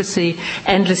and privacy,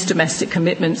 endless domestic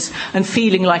commitments, and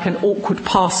feeling like an awkward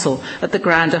parcel at the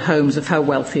grander homes of her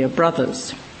wealthier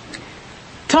brothers.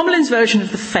 Tomlin's version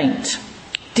of The Faint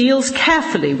deals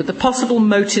carefully with the possible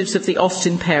motives of the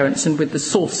Austen parents and with the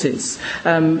sources.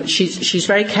 She's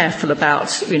very careful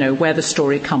about, where the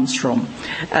story comes from.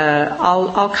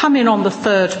 I'll come in on the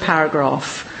third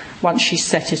paragraph once she's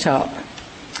set it up.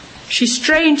 She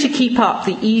strained to keep up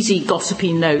the easy,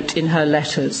 gossipy note in her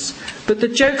letters, but the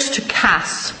jokes to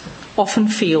Cass often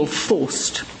feel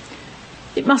forced.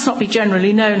 It must not be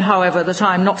generally known, however, that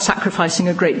I am not sacrificing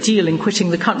a great deal in quitting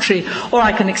the country, or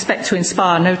I can expect to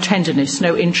inspire no tenderness,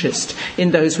 no interest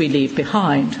in those we leave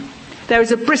behind. There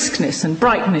is a briskness and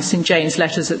brightness in Jane's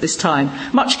letters at this time,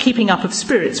 much keeping up of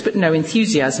spirits but no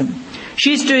enthusiasm.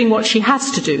 She is doing what she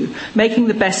has to do, making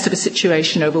the best of a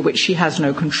situation over which she has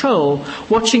no control,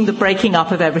 watching the breaking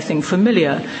up of everything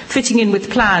familiar, fitting in with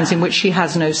plans in which she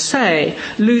has no say,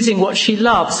 losing what she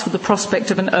loves for the prospect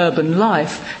of an urban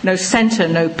life, no centre,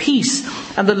 no peace,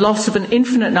 and the loss of an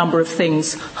infinite number of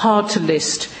things hard to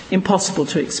list, impossible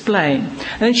to explain.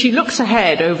 And then she looks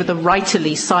ahead over the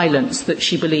writerly silence that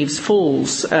she believes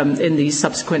falls in these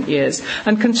subsequent years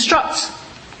and constructs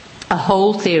a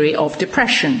whole theory of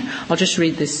depression. I'll just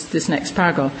read this next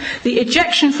paragraph. The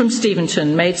ejection from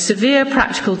Steventon made severe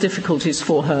practical difficulties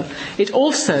for her. It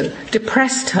also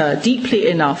depressed her deeply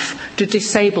enough to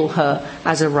disable her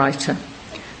as a writer.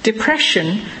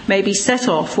 Depression may be set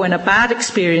off when a bad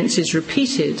experience is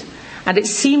repeated, and it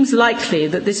seems likely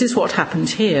that this is what happened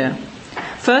here.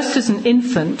 First as an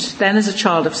infant, then as a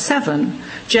child of 7,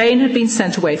 Jane had been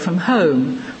sent away from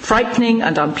home, frightening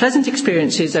and unpleasant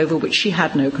experiences over which she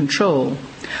had no control.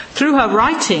 Through her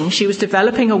writing, she was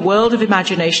developing a world of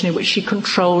imagination in which she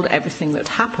controlled everything that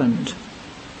happened.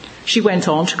 She went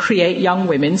on to create young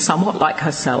women somewhat like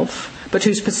herself, but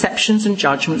whose perceptions and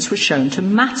judgments were shown to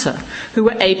matter, who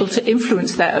were able to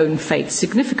influence their own fate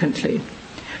significantly.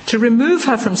 To remove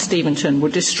her from Steventon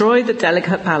would destroy the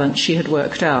delicate balance she had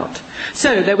worked out.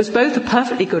 So there was both a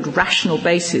perfectly good rational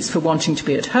basis for wanting to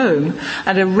be at home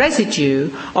and a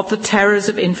residue of the terrors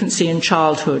of infancy and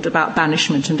childhood about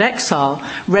banishment and exile,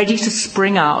 ready to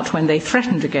spring out when they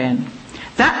threatened again.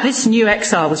 That this new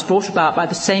exile was brought about by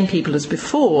the same people as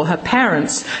before, her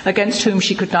parents, against whom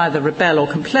she could neither rebel or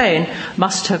complain,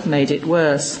 must have made it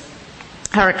worse.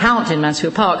 Her account in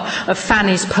Mansfield Park of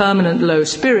Fanny's permanent low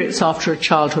spirits after a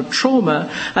childhood trauma,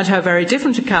 and her very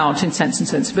different account in Sense and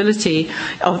Sensibility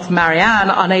of Marianne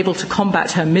unable to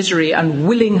combat her misery and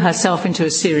willing herself into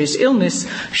a serious illness,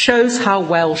 shows how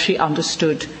well she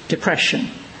understood depression.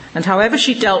 And however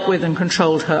she dealt with and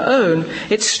controlled her own,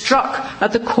 it struck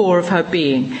at the core of her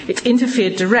being. It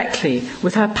interfered directly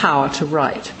with her power to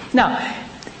write. Now,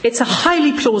 it's a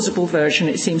highly plausible version,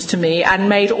 it seems to me, and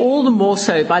made all the more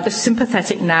so by the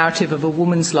sympathetic narrative of a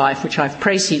woman's life, which I've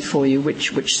précised for you,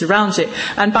 which surrounds it,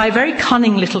 and by very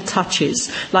cunning little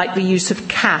touches, like the use of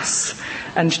Cass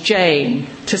and Jane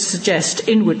to suggest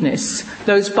inwardness,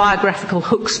 those biographical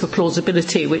hooks for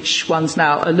plausibility which one's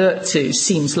now alert to,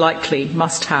 seems likely,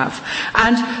 must have,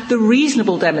 and the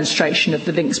reasonable demonstration of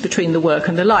the links between the work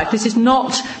and the life. This is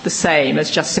not the same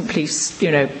as just simply,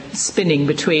 spinning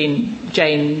between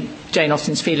Jane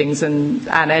Austen's feelings and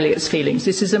Anne Elliot's feelings.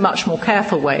 This is a much more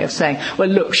careful way of saying, well,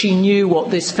 look, she knew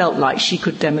what this felt like. She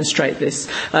could demonstrate this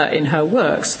in her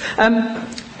works.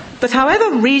 But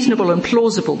however reasonable and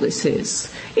plausible this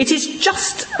is, it is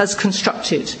just as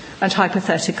constructed and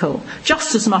hypothetical,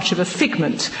 just as much of a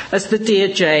figment as the Dear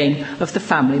Jane of the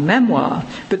family memoir.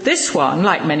 But this one,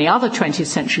 like many other 20th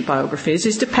century biographies,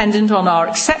 is dependent on our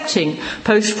accepting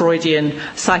post-Freudian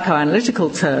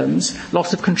psychoanalytical terms,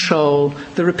 loss of control,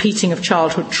 the repeating of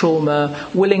childhood trauma,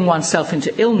 willing oneself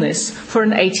into illness, for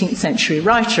an 18th century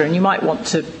writer. And you might want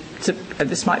to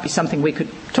this might be something we could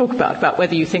talk about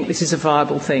whether you think this is a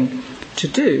viable thing to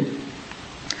do.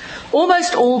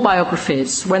 Almost all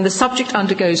biographies, when the subject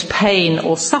undergoes pain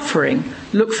or suffering,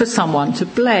 look for someone to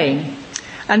blame.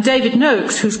 And David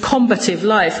Noakes, whose combative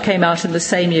life came out in the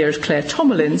same year as Claire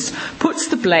Tomalin's, puts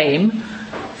the blame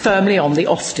firmly on the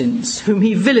Austens, whom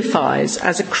he vilifies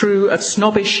as a crew of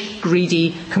snobbish,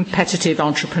 greedy, competitive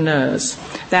entrepreneurs.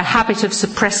 Their habit of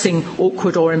suppressing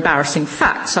awkward or embarrassing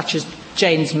facts, such as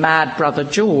Jane's mad brother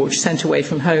George, sent away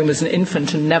from home as an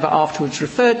infant and never afterwards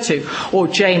referred to, or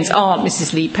Jane's aunt,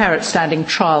 Mrs. Lee Perrott, standing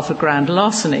trial for grand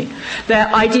larceny.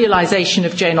 Their idealisation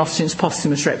of Jane Austen's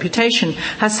posthumous reputation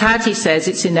has had, he says,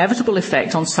 its inevitable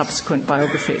effect on subsequent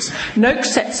biographies.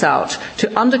 Noakes sets out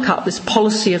to undercut this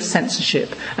policy of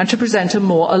censorship and to present a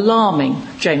more alarming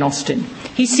Jane Austen.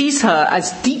 He sees her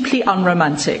as deeply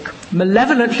unromantic,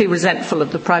 malevolently resentful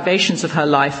of the privations of her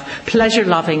life,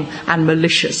 pleasure-loving and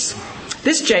malicious.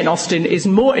 This Jane Austen is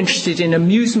more interested in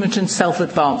amusement and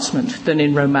self-advancement than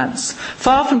in romance.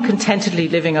 Far from contentedly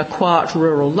living a quiet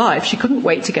rural life, she couldn't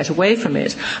wait to get away from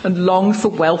it and longed for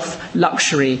wealth,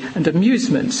 luxury and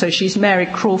amusement, so she's Mary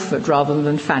Crawford rather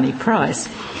than Fanny Price.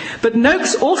 But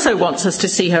Noakes also wants us to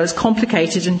see her as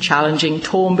complicated and challenging,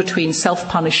 torn between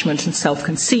self-punishment and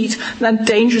self-conceit, and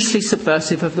dangerously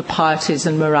subversive of the pieties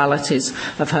and moralities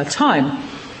of her time.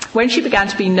 When she began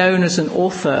to be known as an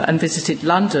author and visited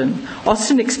London,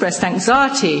 Austen expressed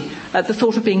anxiety at the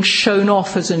thought of being shown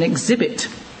off as an exhibit.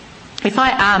 "If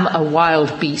I am a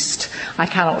wild beast, I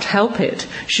cannot help it,"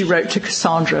 she wrote to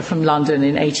Cassandra from London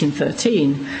in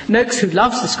 1813. Noakes, who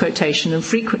loves this quotation and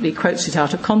frequently quotes it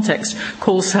out of context,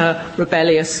 calls her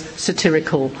rebellious,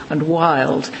 satirical, and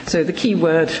wild. So the key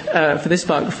word for this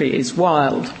biography is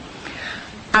wild.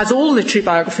 As all literary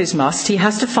biographies must, he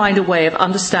has to find a way of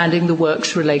understanding the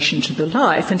work's relation to the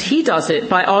life, and he does it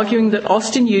by arguing that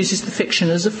Austen uses the fiction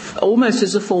almost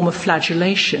as a form of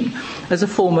flagellation, as a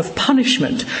form of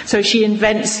punishment. So she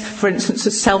invents, for instance,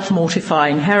 a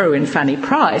self-mortifying heroine, Fanny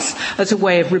Price, as a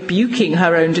way of rebuking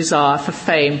her own desire for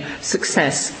fame,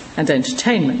 success, and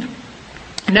entertainment.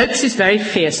 Noakes is very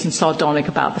fierce and sardonic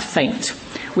about the faint,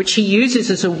 which he uses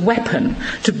as a weapon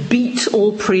to beat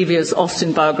all previous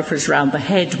Austen biographers round the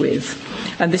head with.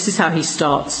 And this is how he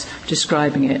starts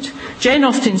describing it. Jane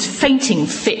Austen's fainting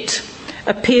fit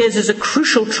appears as a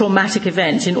crucial traumatic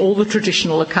event in all the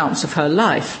traditional accounts of her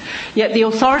life. Yet the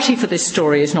authority for this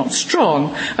story is not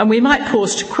strong, and we might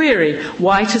pause to query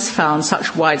why it has found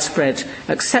such widespread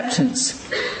acceptance.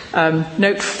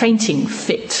 Note fainting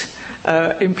fit.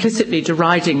 Implicitly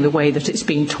deriding the way that it's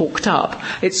been talked up.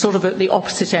 It's sort of at the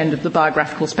opposite end of the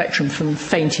biographical spectrum from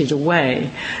fainted away.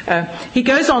 He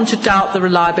goes on to doubt the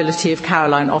reliability of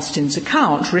Caroline Austen's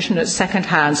account, written at second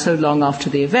hand so long after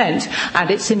the event,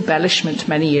 and its embellishment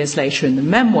many years later in the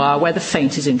memoir where the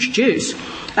faint is introduced.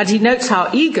 And he notes how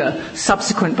eager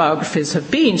subsequent biographers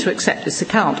have been to accept this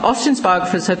account. Austen's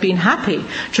biographers have been happy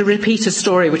to repeat a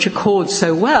story which accords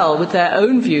so well with their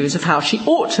own views of how she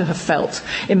ought to have felt.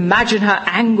 Imagine her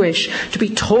anguish to be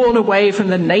torn away from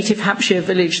the native Hampshire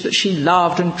village that she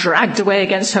loved and dragged away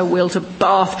against her will to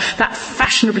Bath, that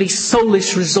fashionably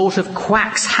soulless resort of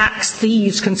quacks, hacks,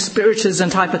 thieves, conspirators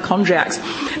and hypochondriacs.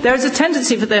 There is a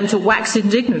tendency for them to wax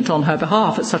indignant on her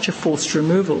behalf at such a forced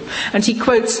removal. And he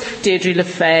quotes Deirdre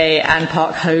Lefay and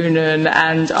Park Honan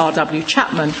and R.W.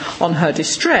 Chapman on her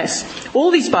distress. All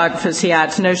these biographers, he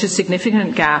adds, note a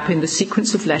significant gap in the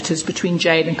sequence of letters between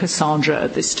Jane and Cassandra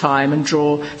at this time and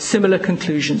draw similar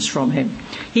conclusions from him.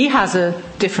 He has a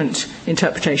different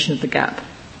interpretation of the gap.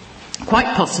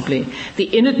 Quite possibly,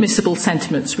 the inadmissible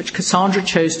sentiments which Cassandra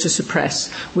chose to suppress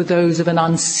were those of an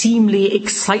unseemly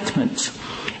excitement.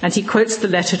 And he quotes the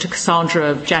letter to Cassandra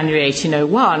of January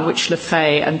 1801, which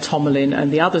Lefay and Tomalin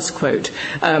and the others quote,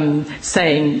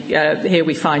 saying, here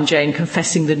we find Jane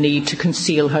confessing the need to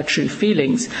conceal her true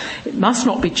feelings. It must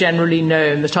not be generally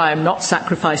known that I am not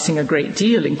sacrificing a great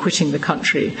deal in quitting the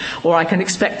country, or I can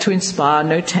expect to inspire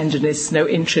no tenderness, no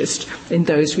interest in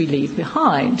those we leave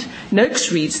behind.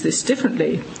 Noakes reads this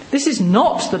differently. This is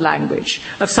not the language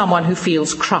of someone who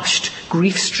feels crushed,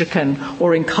 grief-stricken,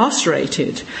 or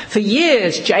incarcerated. For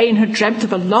years, Jane had dreamt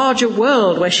of a larger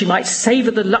world where she might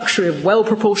savour the luxury of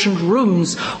well-proportioned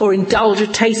rooms or indulge a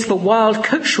taste for wild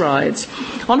coach rides.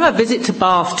 On her visit to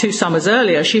Bath 2 summers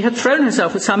earlier, she had thrown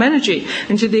herself with some energy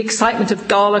into the excitement of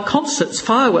gala concerts,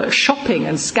 fireworks, shopping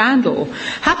and scandal.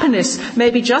 Happiness may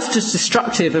be just as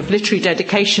destructive of literary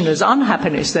dedication as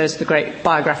unhappiness. There's the great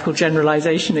biographical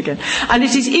generalisation again. And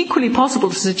it is equally possible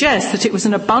to suggest that it was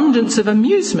an abundance of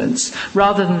amusements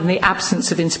rather than the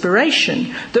absence of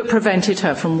inspiration that prevented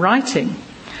her from writing.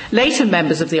 Later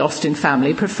members of the Austen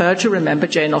family preferred to remember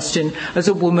Jane Austen as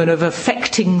a woman of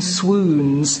affecting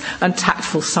swoons and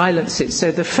tactful silences,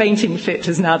 so the fainting fit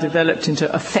has now developed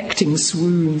into affecting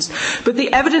swoons. But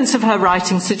the evidence of her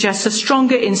writing suggests a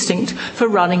stronger instinct for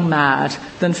running mad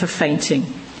than for fainting.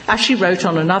 As she wrote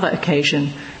on another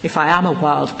occasion, "If I am a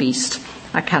wild beast,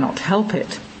 I cannot help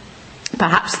it."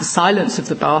 Perhaps the silence of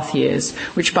the Bath years,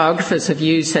 which biographers have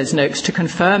used, says Noakes, to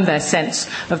confirm their sense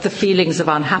of the feelings of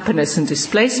unhappiness and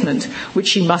displacement which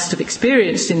she must have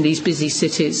experienced in these busy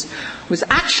cities, was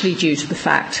actually due to the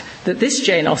fact that this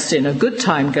Jane Austen, a good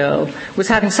time girl, was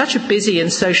having such a busy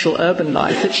and social urban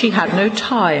life that she had no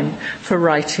time for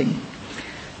writing.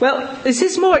 Well, this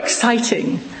is more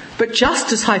exciting, but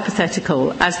just as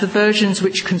hypothetical as the versions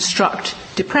which construct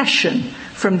depression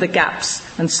from the gaps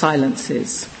and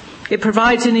silences. It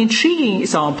provides an intriguing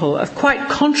example of quite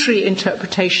contrary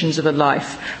interpretations of a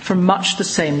life from much the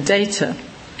same data.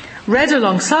 Read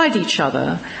alongside each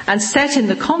other and set in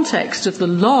the context of the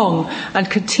long and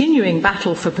continuing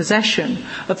battle for possession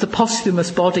of the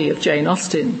posthumous body of Jane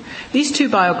Austen, these two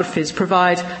biographies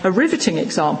provide a riveting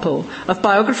example of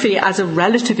biography as a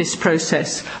relativist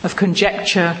process of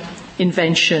conjecture,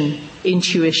 invention,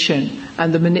 intuition,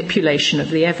 and the manipulation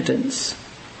of the evidence.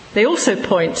 They also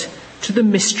point to the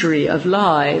mystery of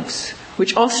lives,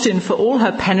 which Austen, for all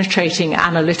her penetrating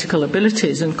analytical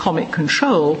abilities and comic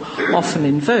control, often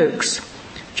invokes.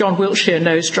 John Wiltshire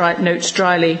notes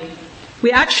dryly,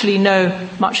 "We actually know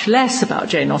much less about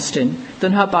Jane Austen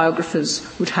than her biographers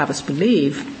would have us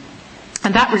believe."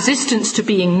 And that resistance to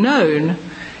being known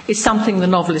is something the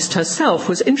novelist herself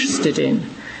was interested in.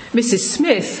 Mrs.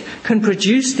 Smith can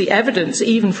produce the evidence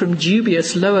even from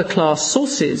dubious lower-class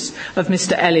sources of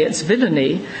Mr. Eliot's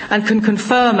villainy and can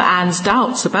confirm Anne's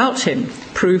doubts about him.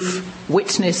 Proof,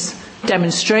 witness,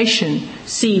 demonstration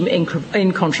seem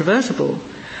incontrovertible.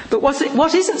 But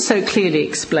what isn't so clearly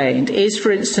explained is,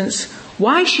 for instance,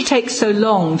 why she takes so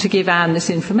long to give Anne this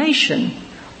information,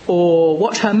 or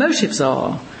what her motives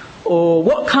are, or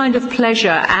what kind of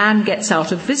pleasure Anne gets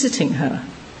out of visiting her.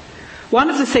 One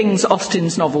of the things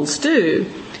Austen's novels do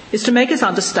is to make us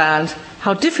understand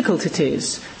how difficult it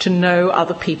is to know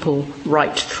other people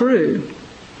right through.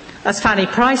 As Fanny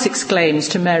Price exclaims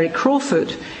to Mary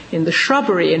Crawford in the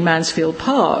shrubbery in Mansfield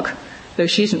Park, though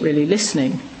she isn't really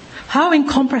listening, how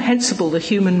incomprehensible the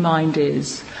human mind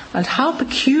is, and how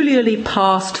peculiarly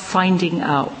past finding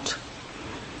out.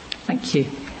 Thank you.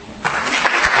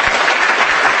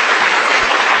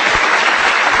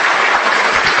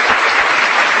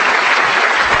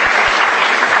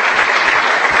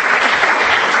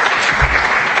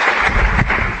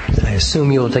 I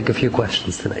assume you will take a few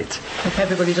questions tonight. If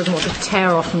everybody doesn't want to tear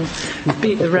off and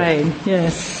beat the rain,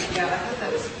 yes. Yeah, I thought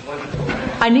that was wonderful.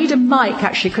 I need a mic,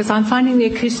 actually, because I'm finding the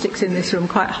acoustics in this room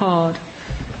quite hard.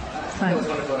 Thanks.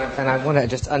 And I want to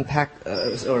just unpack,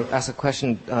 or ask a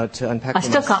question to unpack. I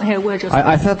still can't hear a word you're saying.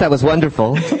 I thought that was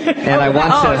wonderful, and I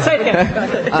want to say it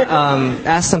again.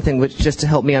 ask something which just to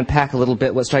help me unpack a little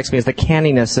bit what strikes me as the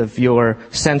canniness of your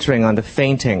centering on the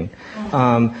fainting.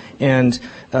 And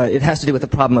it has to do with the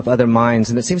problem of other minds,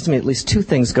 and it seems to me at least two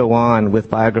things go on with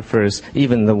biographers,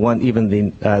 even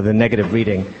the negative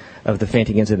reading of the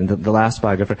fainting incident, the last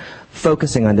biographer,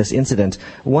 focusing on this incident.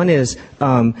 One is,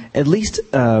 there's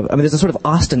a sort of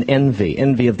Austen envy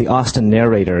of the Austen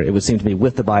narrator, it would seem to me,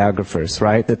 with the biographers,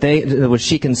 right? That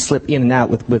she can slip in and out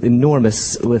with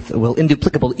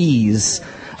induplicable ease,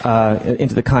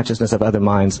 into the consciousness of other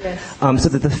minds. Yes. So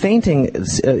that the fainting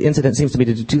incident seems to me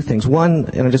to do two things. One,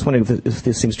 and I'm just wondering if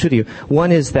this seems true to you,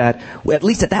 one is that, at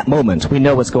least at that moment, we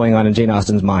know what's going on in Jane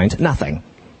Austen's mind. Nothing.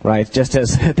 Right? Just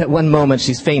as at that one moment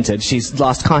she's fainted, she's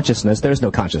lost consciousness, there's no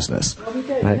consciousness. Well, we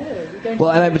don't right? know. Well,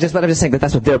 I'm just saying that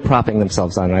that's what they're propping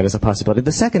themselves on, right, as a possibility.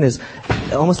 The second is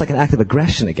almost like an act of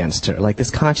aggression against her, like this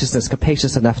consciousness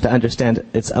capacious enough to understand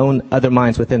its own other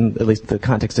minds within at least the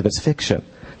context of its fiction.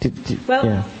 There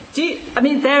are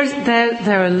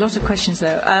a lot of questions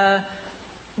there.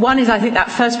 One is, I think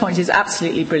that first point is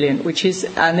absolutely brilliant, which is,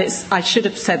 I should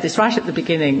have said this right at the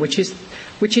beginning, which is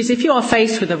if you are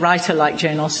faced with a writer like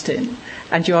Jane Austen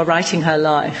and you are writing her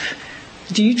life,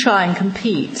 do you try and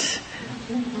compete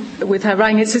with her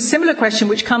writing? It's a similar question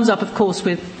which comes up, of course,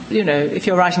 with, if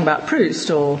you're writing about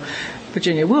Proust or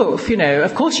Virginia Woolf,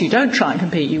 of course you don't try and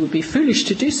compete. You would be foolish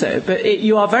to do so. But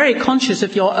you are very conscious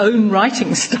of your own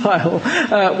writing style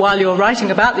while you're writing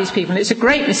about these people. And it's a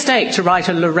great mistake to write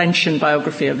a Laurentian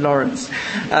biography of Lawrence.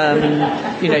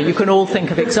 You can all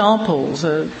think of examples,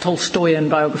 a Tolstoyan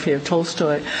biography of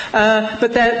Tolstoy.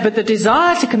 But the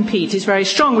desire to compete is very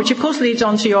strong, which of course leads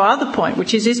on to your other point,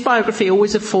 which is biography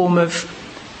always a form of,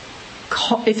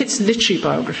 if it's literary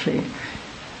biography,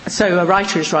 so a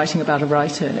writer is writing about a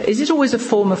writer, is it always a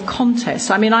form of contest?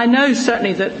 I mean, I know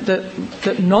certainly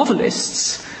that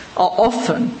novelists are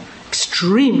often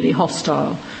extremely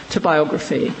hostile to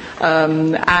biography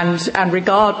and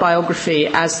regard biography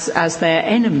as their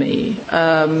enemy,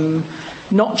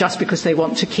 not just because they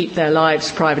want to keep their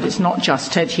lives private. It's not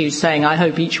just Ted Hughes saying, I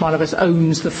hope each one of us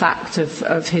owns the fact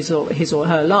of his or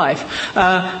her life.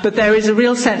 But there is a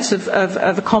real sense of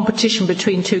a competition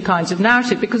between two kinds of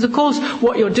narrative, because, of course,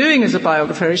 what you're doing as a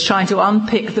biographer is trying to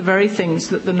unpick the very things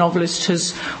that the novelist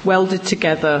has welded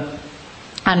together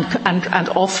and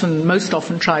most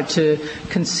often tried to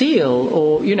conceal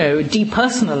or,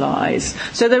 depersonalize.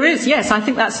 So there is, yes, I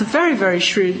think that's a very, very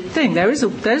shrewd thing. There's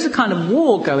a kind of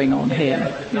war going on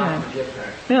here. No,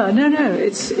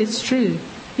 it's true.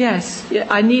 Yes, yeah,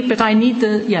 I need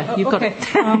the, yeah, you've got okay.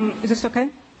 it. Is this okay?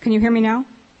 Can you hear me now?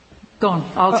 Go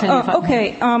on, I'll tell you if I can.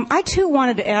 Okay, I too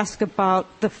wanted to ask about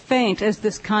the faint as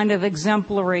this kind of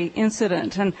exemplary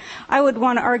incident, and I would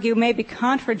want to argue, maybe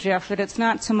contra Jeff, that it's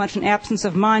not so much an absence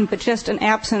of mind, but just an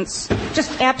absence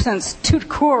tout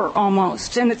court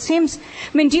almost. And it seems,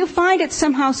 I mean, do you find it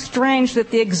somehow strange that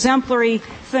the exemplary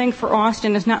thing for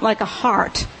Austen is not like a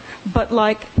heart, but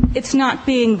like it's not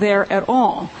being there at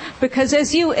all? Because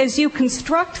as you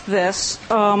construct this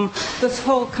whole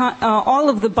all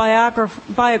of the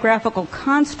biographical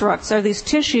constructs are these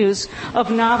tissues of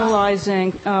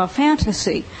novelizing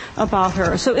fantasy about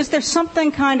her. So is there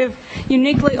something kind of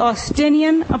uniquely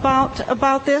Austenian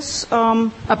about this?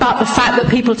 About the fact that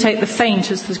people take the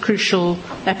faint as the crucial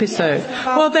episode.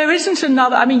 Well, there isn't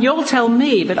another. I mean, you'll tell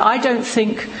me, but I don't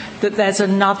think that there's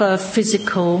another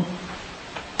physical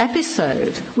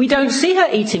episode. We don't see her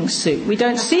eating soup. We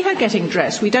don't see her getting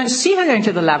dressed. We don't see her going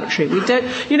to the lavatory. We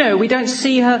don't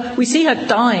see her. We see her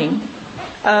dying.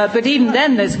 But even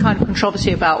then, there's a kind of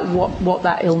controversy about what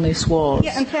that illness was.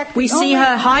 Yeah, in fact, we see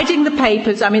her hiding the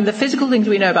papers. I mean, the physical things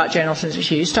we know about Jane Austen is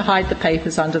she used to hide the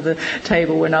papers under the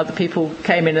table when other people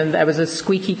came in, and there was a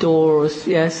squeaky door,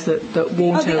 that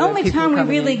warned her. The only time we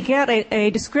really in. get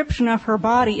a description of her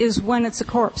body is when it's a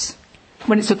corpse.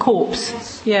 When it's a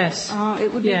corpse, yes.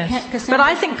 It would be But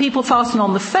I think people fasten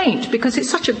on the faint because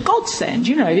it's such a godsend.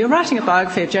 You're writing a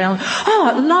biography of Jane Austen. Oh,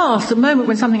 at last, the moment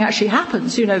when something actually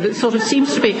happens, that sort of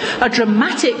seems to be a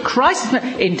dramatic crisis.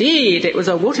 Indeed, it was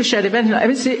a watershed event. I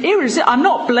mean, I'm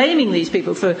not blaming these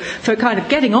people for kind of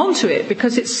getting onto it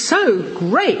because it's so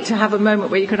great to have a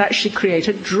moment where you can actually create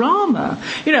a drama.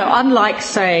 Unlike,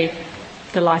 say,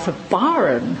 the life of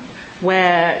Byron,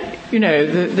 where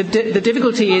the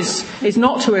difficulty is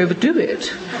not to overdo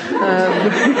it.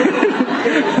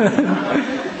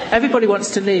 Everybody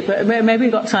wants to leave, but maybe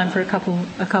we've got time for a couple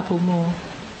more.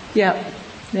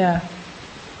 Yeah.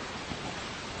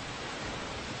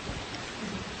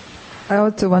 I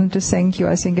also want to thank you.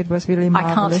 I think it was really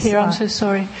marvelous. I can't hear. I'm so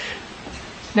sorry.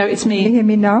 No, it's me. Can you hear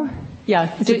me now?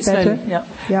 Yeah, Is do it it better? slowly.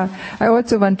 Yeah. I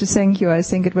also want to thank you. I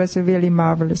think it was a really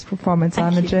marvelous performance.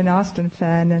 I'm a Jane Austen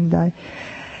fan, and I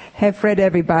have read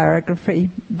every biography.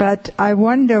 But I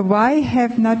wonder why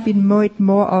have not been made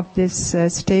more of this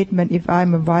statement, if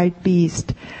I'm a wild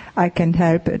beast, I can't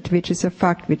help it, which is a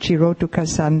fact which she wrote to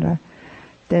Cassandra,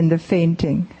 than the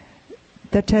fainting.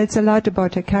 That tells a lot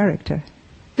about her character.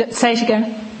 Say it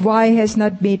again. Why has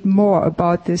not made more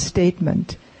about this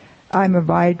statement? I'm a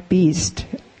wild beast.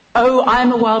 Oh,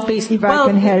 I'm a wild beast. If I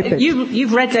can help it.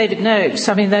 You've read David Noakes.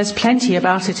 I mean, there's plenty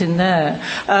about it in there.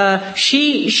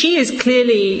 She is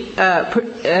clearly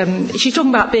she's talking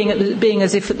about being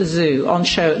as if at the zoo, on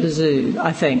show at the zoo.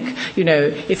 I think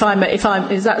if I'm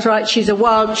is that right? She's a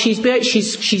wild. She's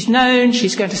known.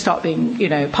 She's going to start being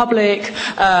public.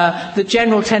 The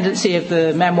general tendency of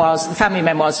the memoirs, the family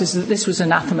memoirs, is that this was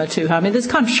anathema to her. I mean, there's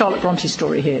kind of Charlotte Bronte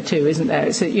story here too, isn't there?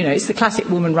 It's it's the classic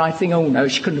woman writing. Oh no,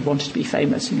 she couldn't have wanted to be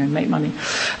famous. Make money.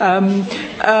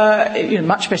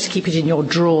 Much better to keep it in your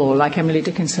drawer, like Emily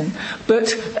Dickinson. But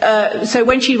so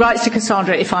when she writes to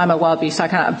Cassandra, if I'm a wild beast, I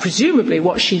can. Presumably,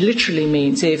 what she literally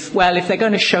means, if they're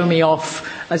going to show me off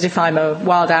as if I'm a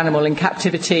wild animal in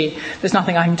captivity, there's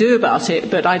nothing I can do about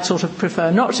it. But I'd sort of prefer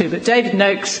not to. But David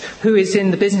Noakes, who is in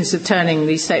the business of turning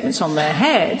these statements on their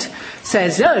head,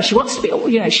 says, she wants to be,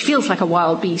 she feels like a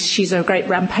wild beast. She's a great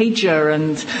rampager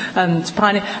and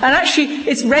pioneer. And actually,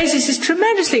 it raises this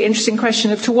tremendously interesting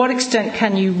question of to what extent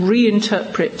can you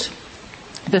reinterpret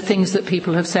the things that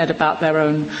people have said about their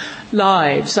own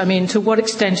lives. I mean, to what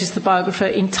extent is the biographer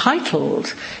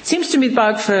entitled? It seems to me the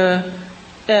biographer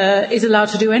is allowed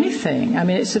to do anything. I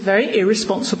mean, it's a very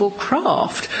irresponsible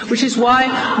craft, which is why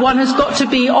one has got to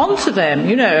be onto them,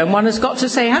 and one has got to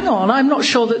say, hang on, I'm not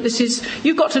sure that this is...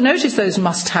 You've got to notice those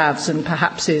must-haves and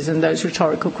perhapses and those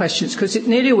rhetorical questions, because it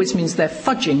nearly always means they're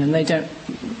fudging and they don't...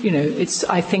 it's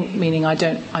I think meaning I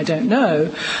don't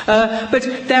know. But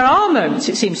there are moments,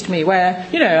 it seems to me, where,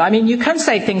 you can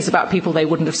say things about people they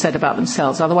wouldn't have said about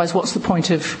themselves. Otherwise, what's the point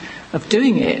of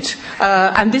doing it?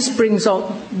 And this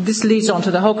leads on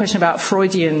to the whole question about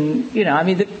Freudian,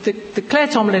 the Claire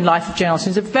Tomalin life of Jane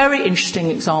Austen is a very interesting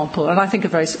example, and I think a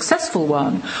very successful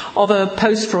one, of a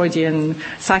post-Freudian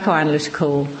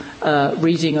psychoanalytical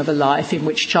reading of a life in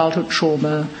which childhood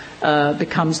trauma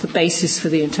becomes the basis for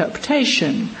the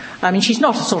interpretation. I mean, she's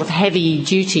not a sort of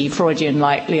heavy-duty Freudian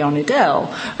like Leon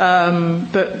Edel,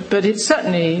 but it's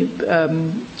certainly,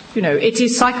 it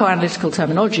is psychoanalytical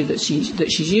terminology that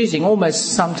she's using,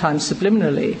 almost sometimes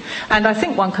subliminally. And I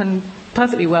think one can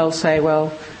perfectly well say,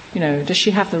 well, does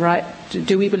she have the right?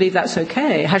 Do we believe that's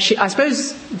okay? Has she? I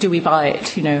suppose, do we buy it?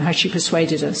 Has she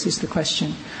persuaded us? Is the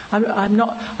question. I'm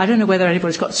not. I don't know whether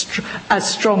anybody's got as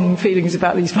strong feelings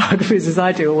about these biographies as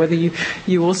I do, or whether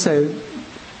you also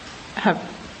have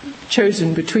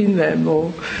chosen between them,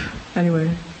 or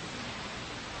anyway.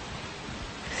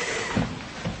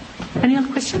 Any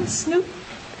other questions? No.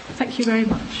 Thank you very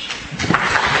much.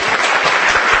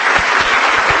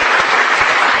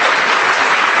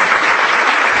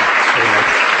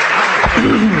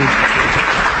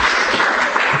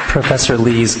 Professor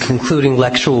Lee's concluding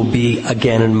lecture will be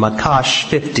again in Makash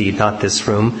 50, not this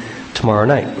room, tomorrow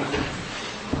night.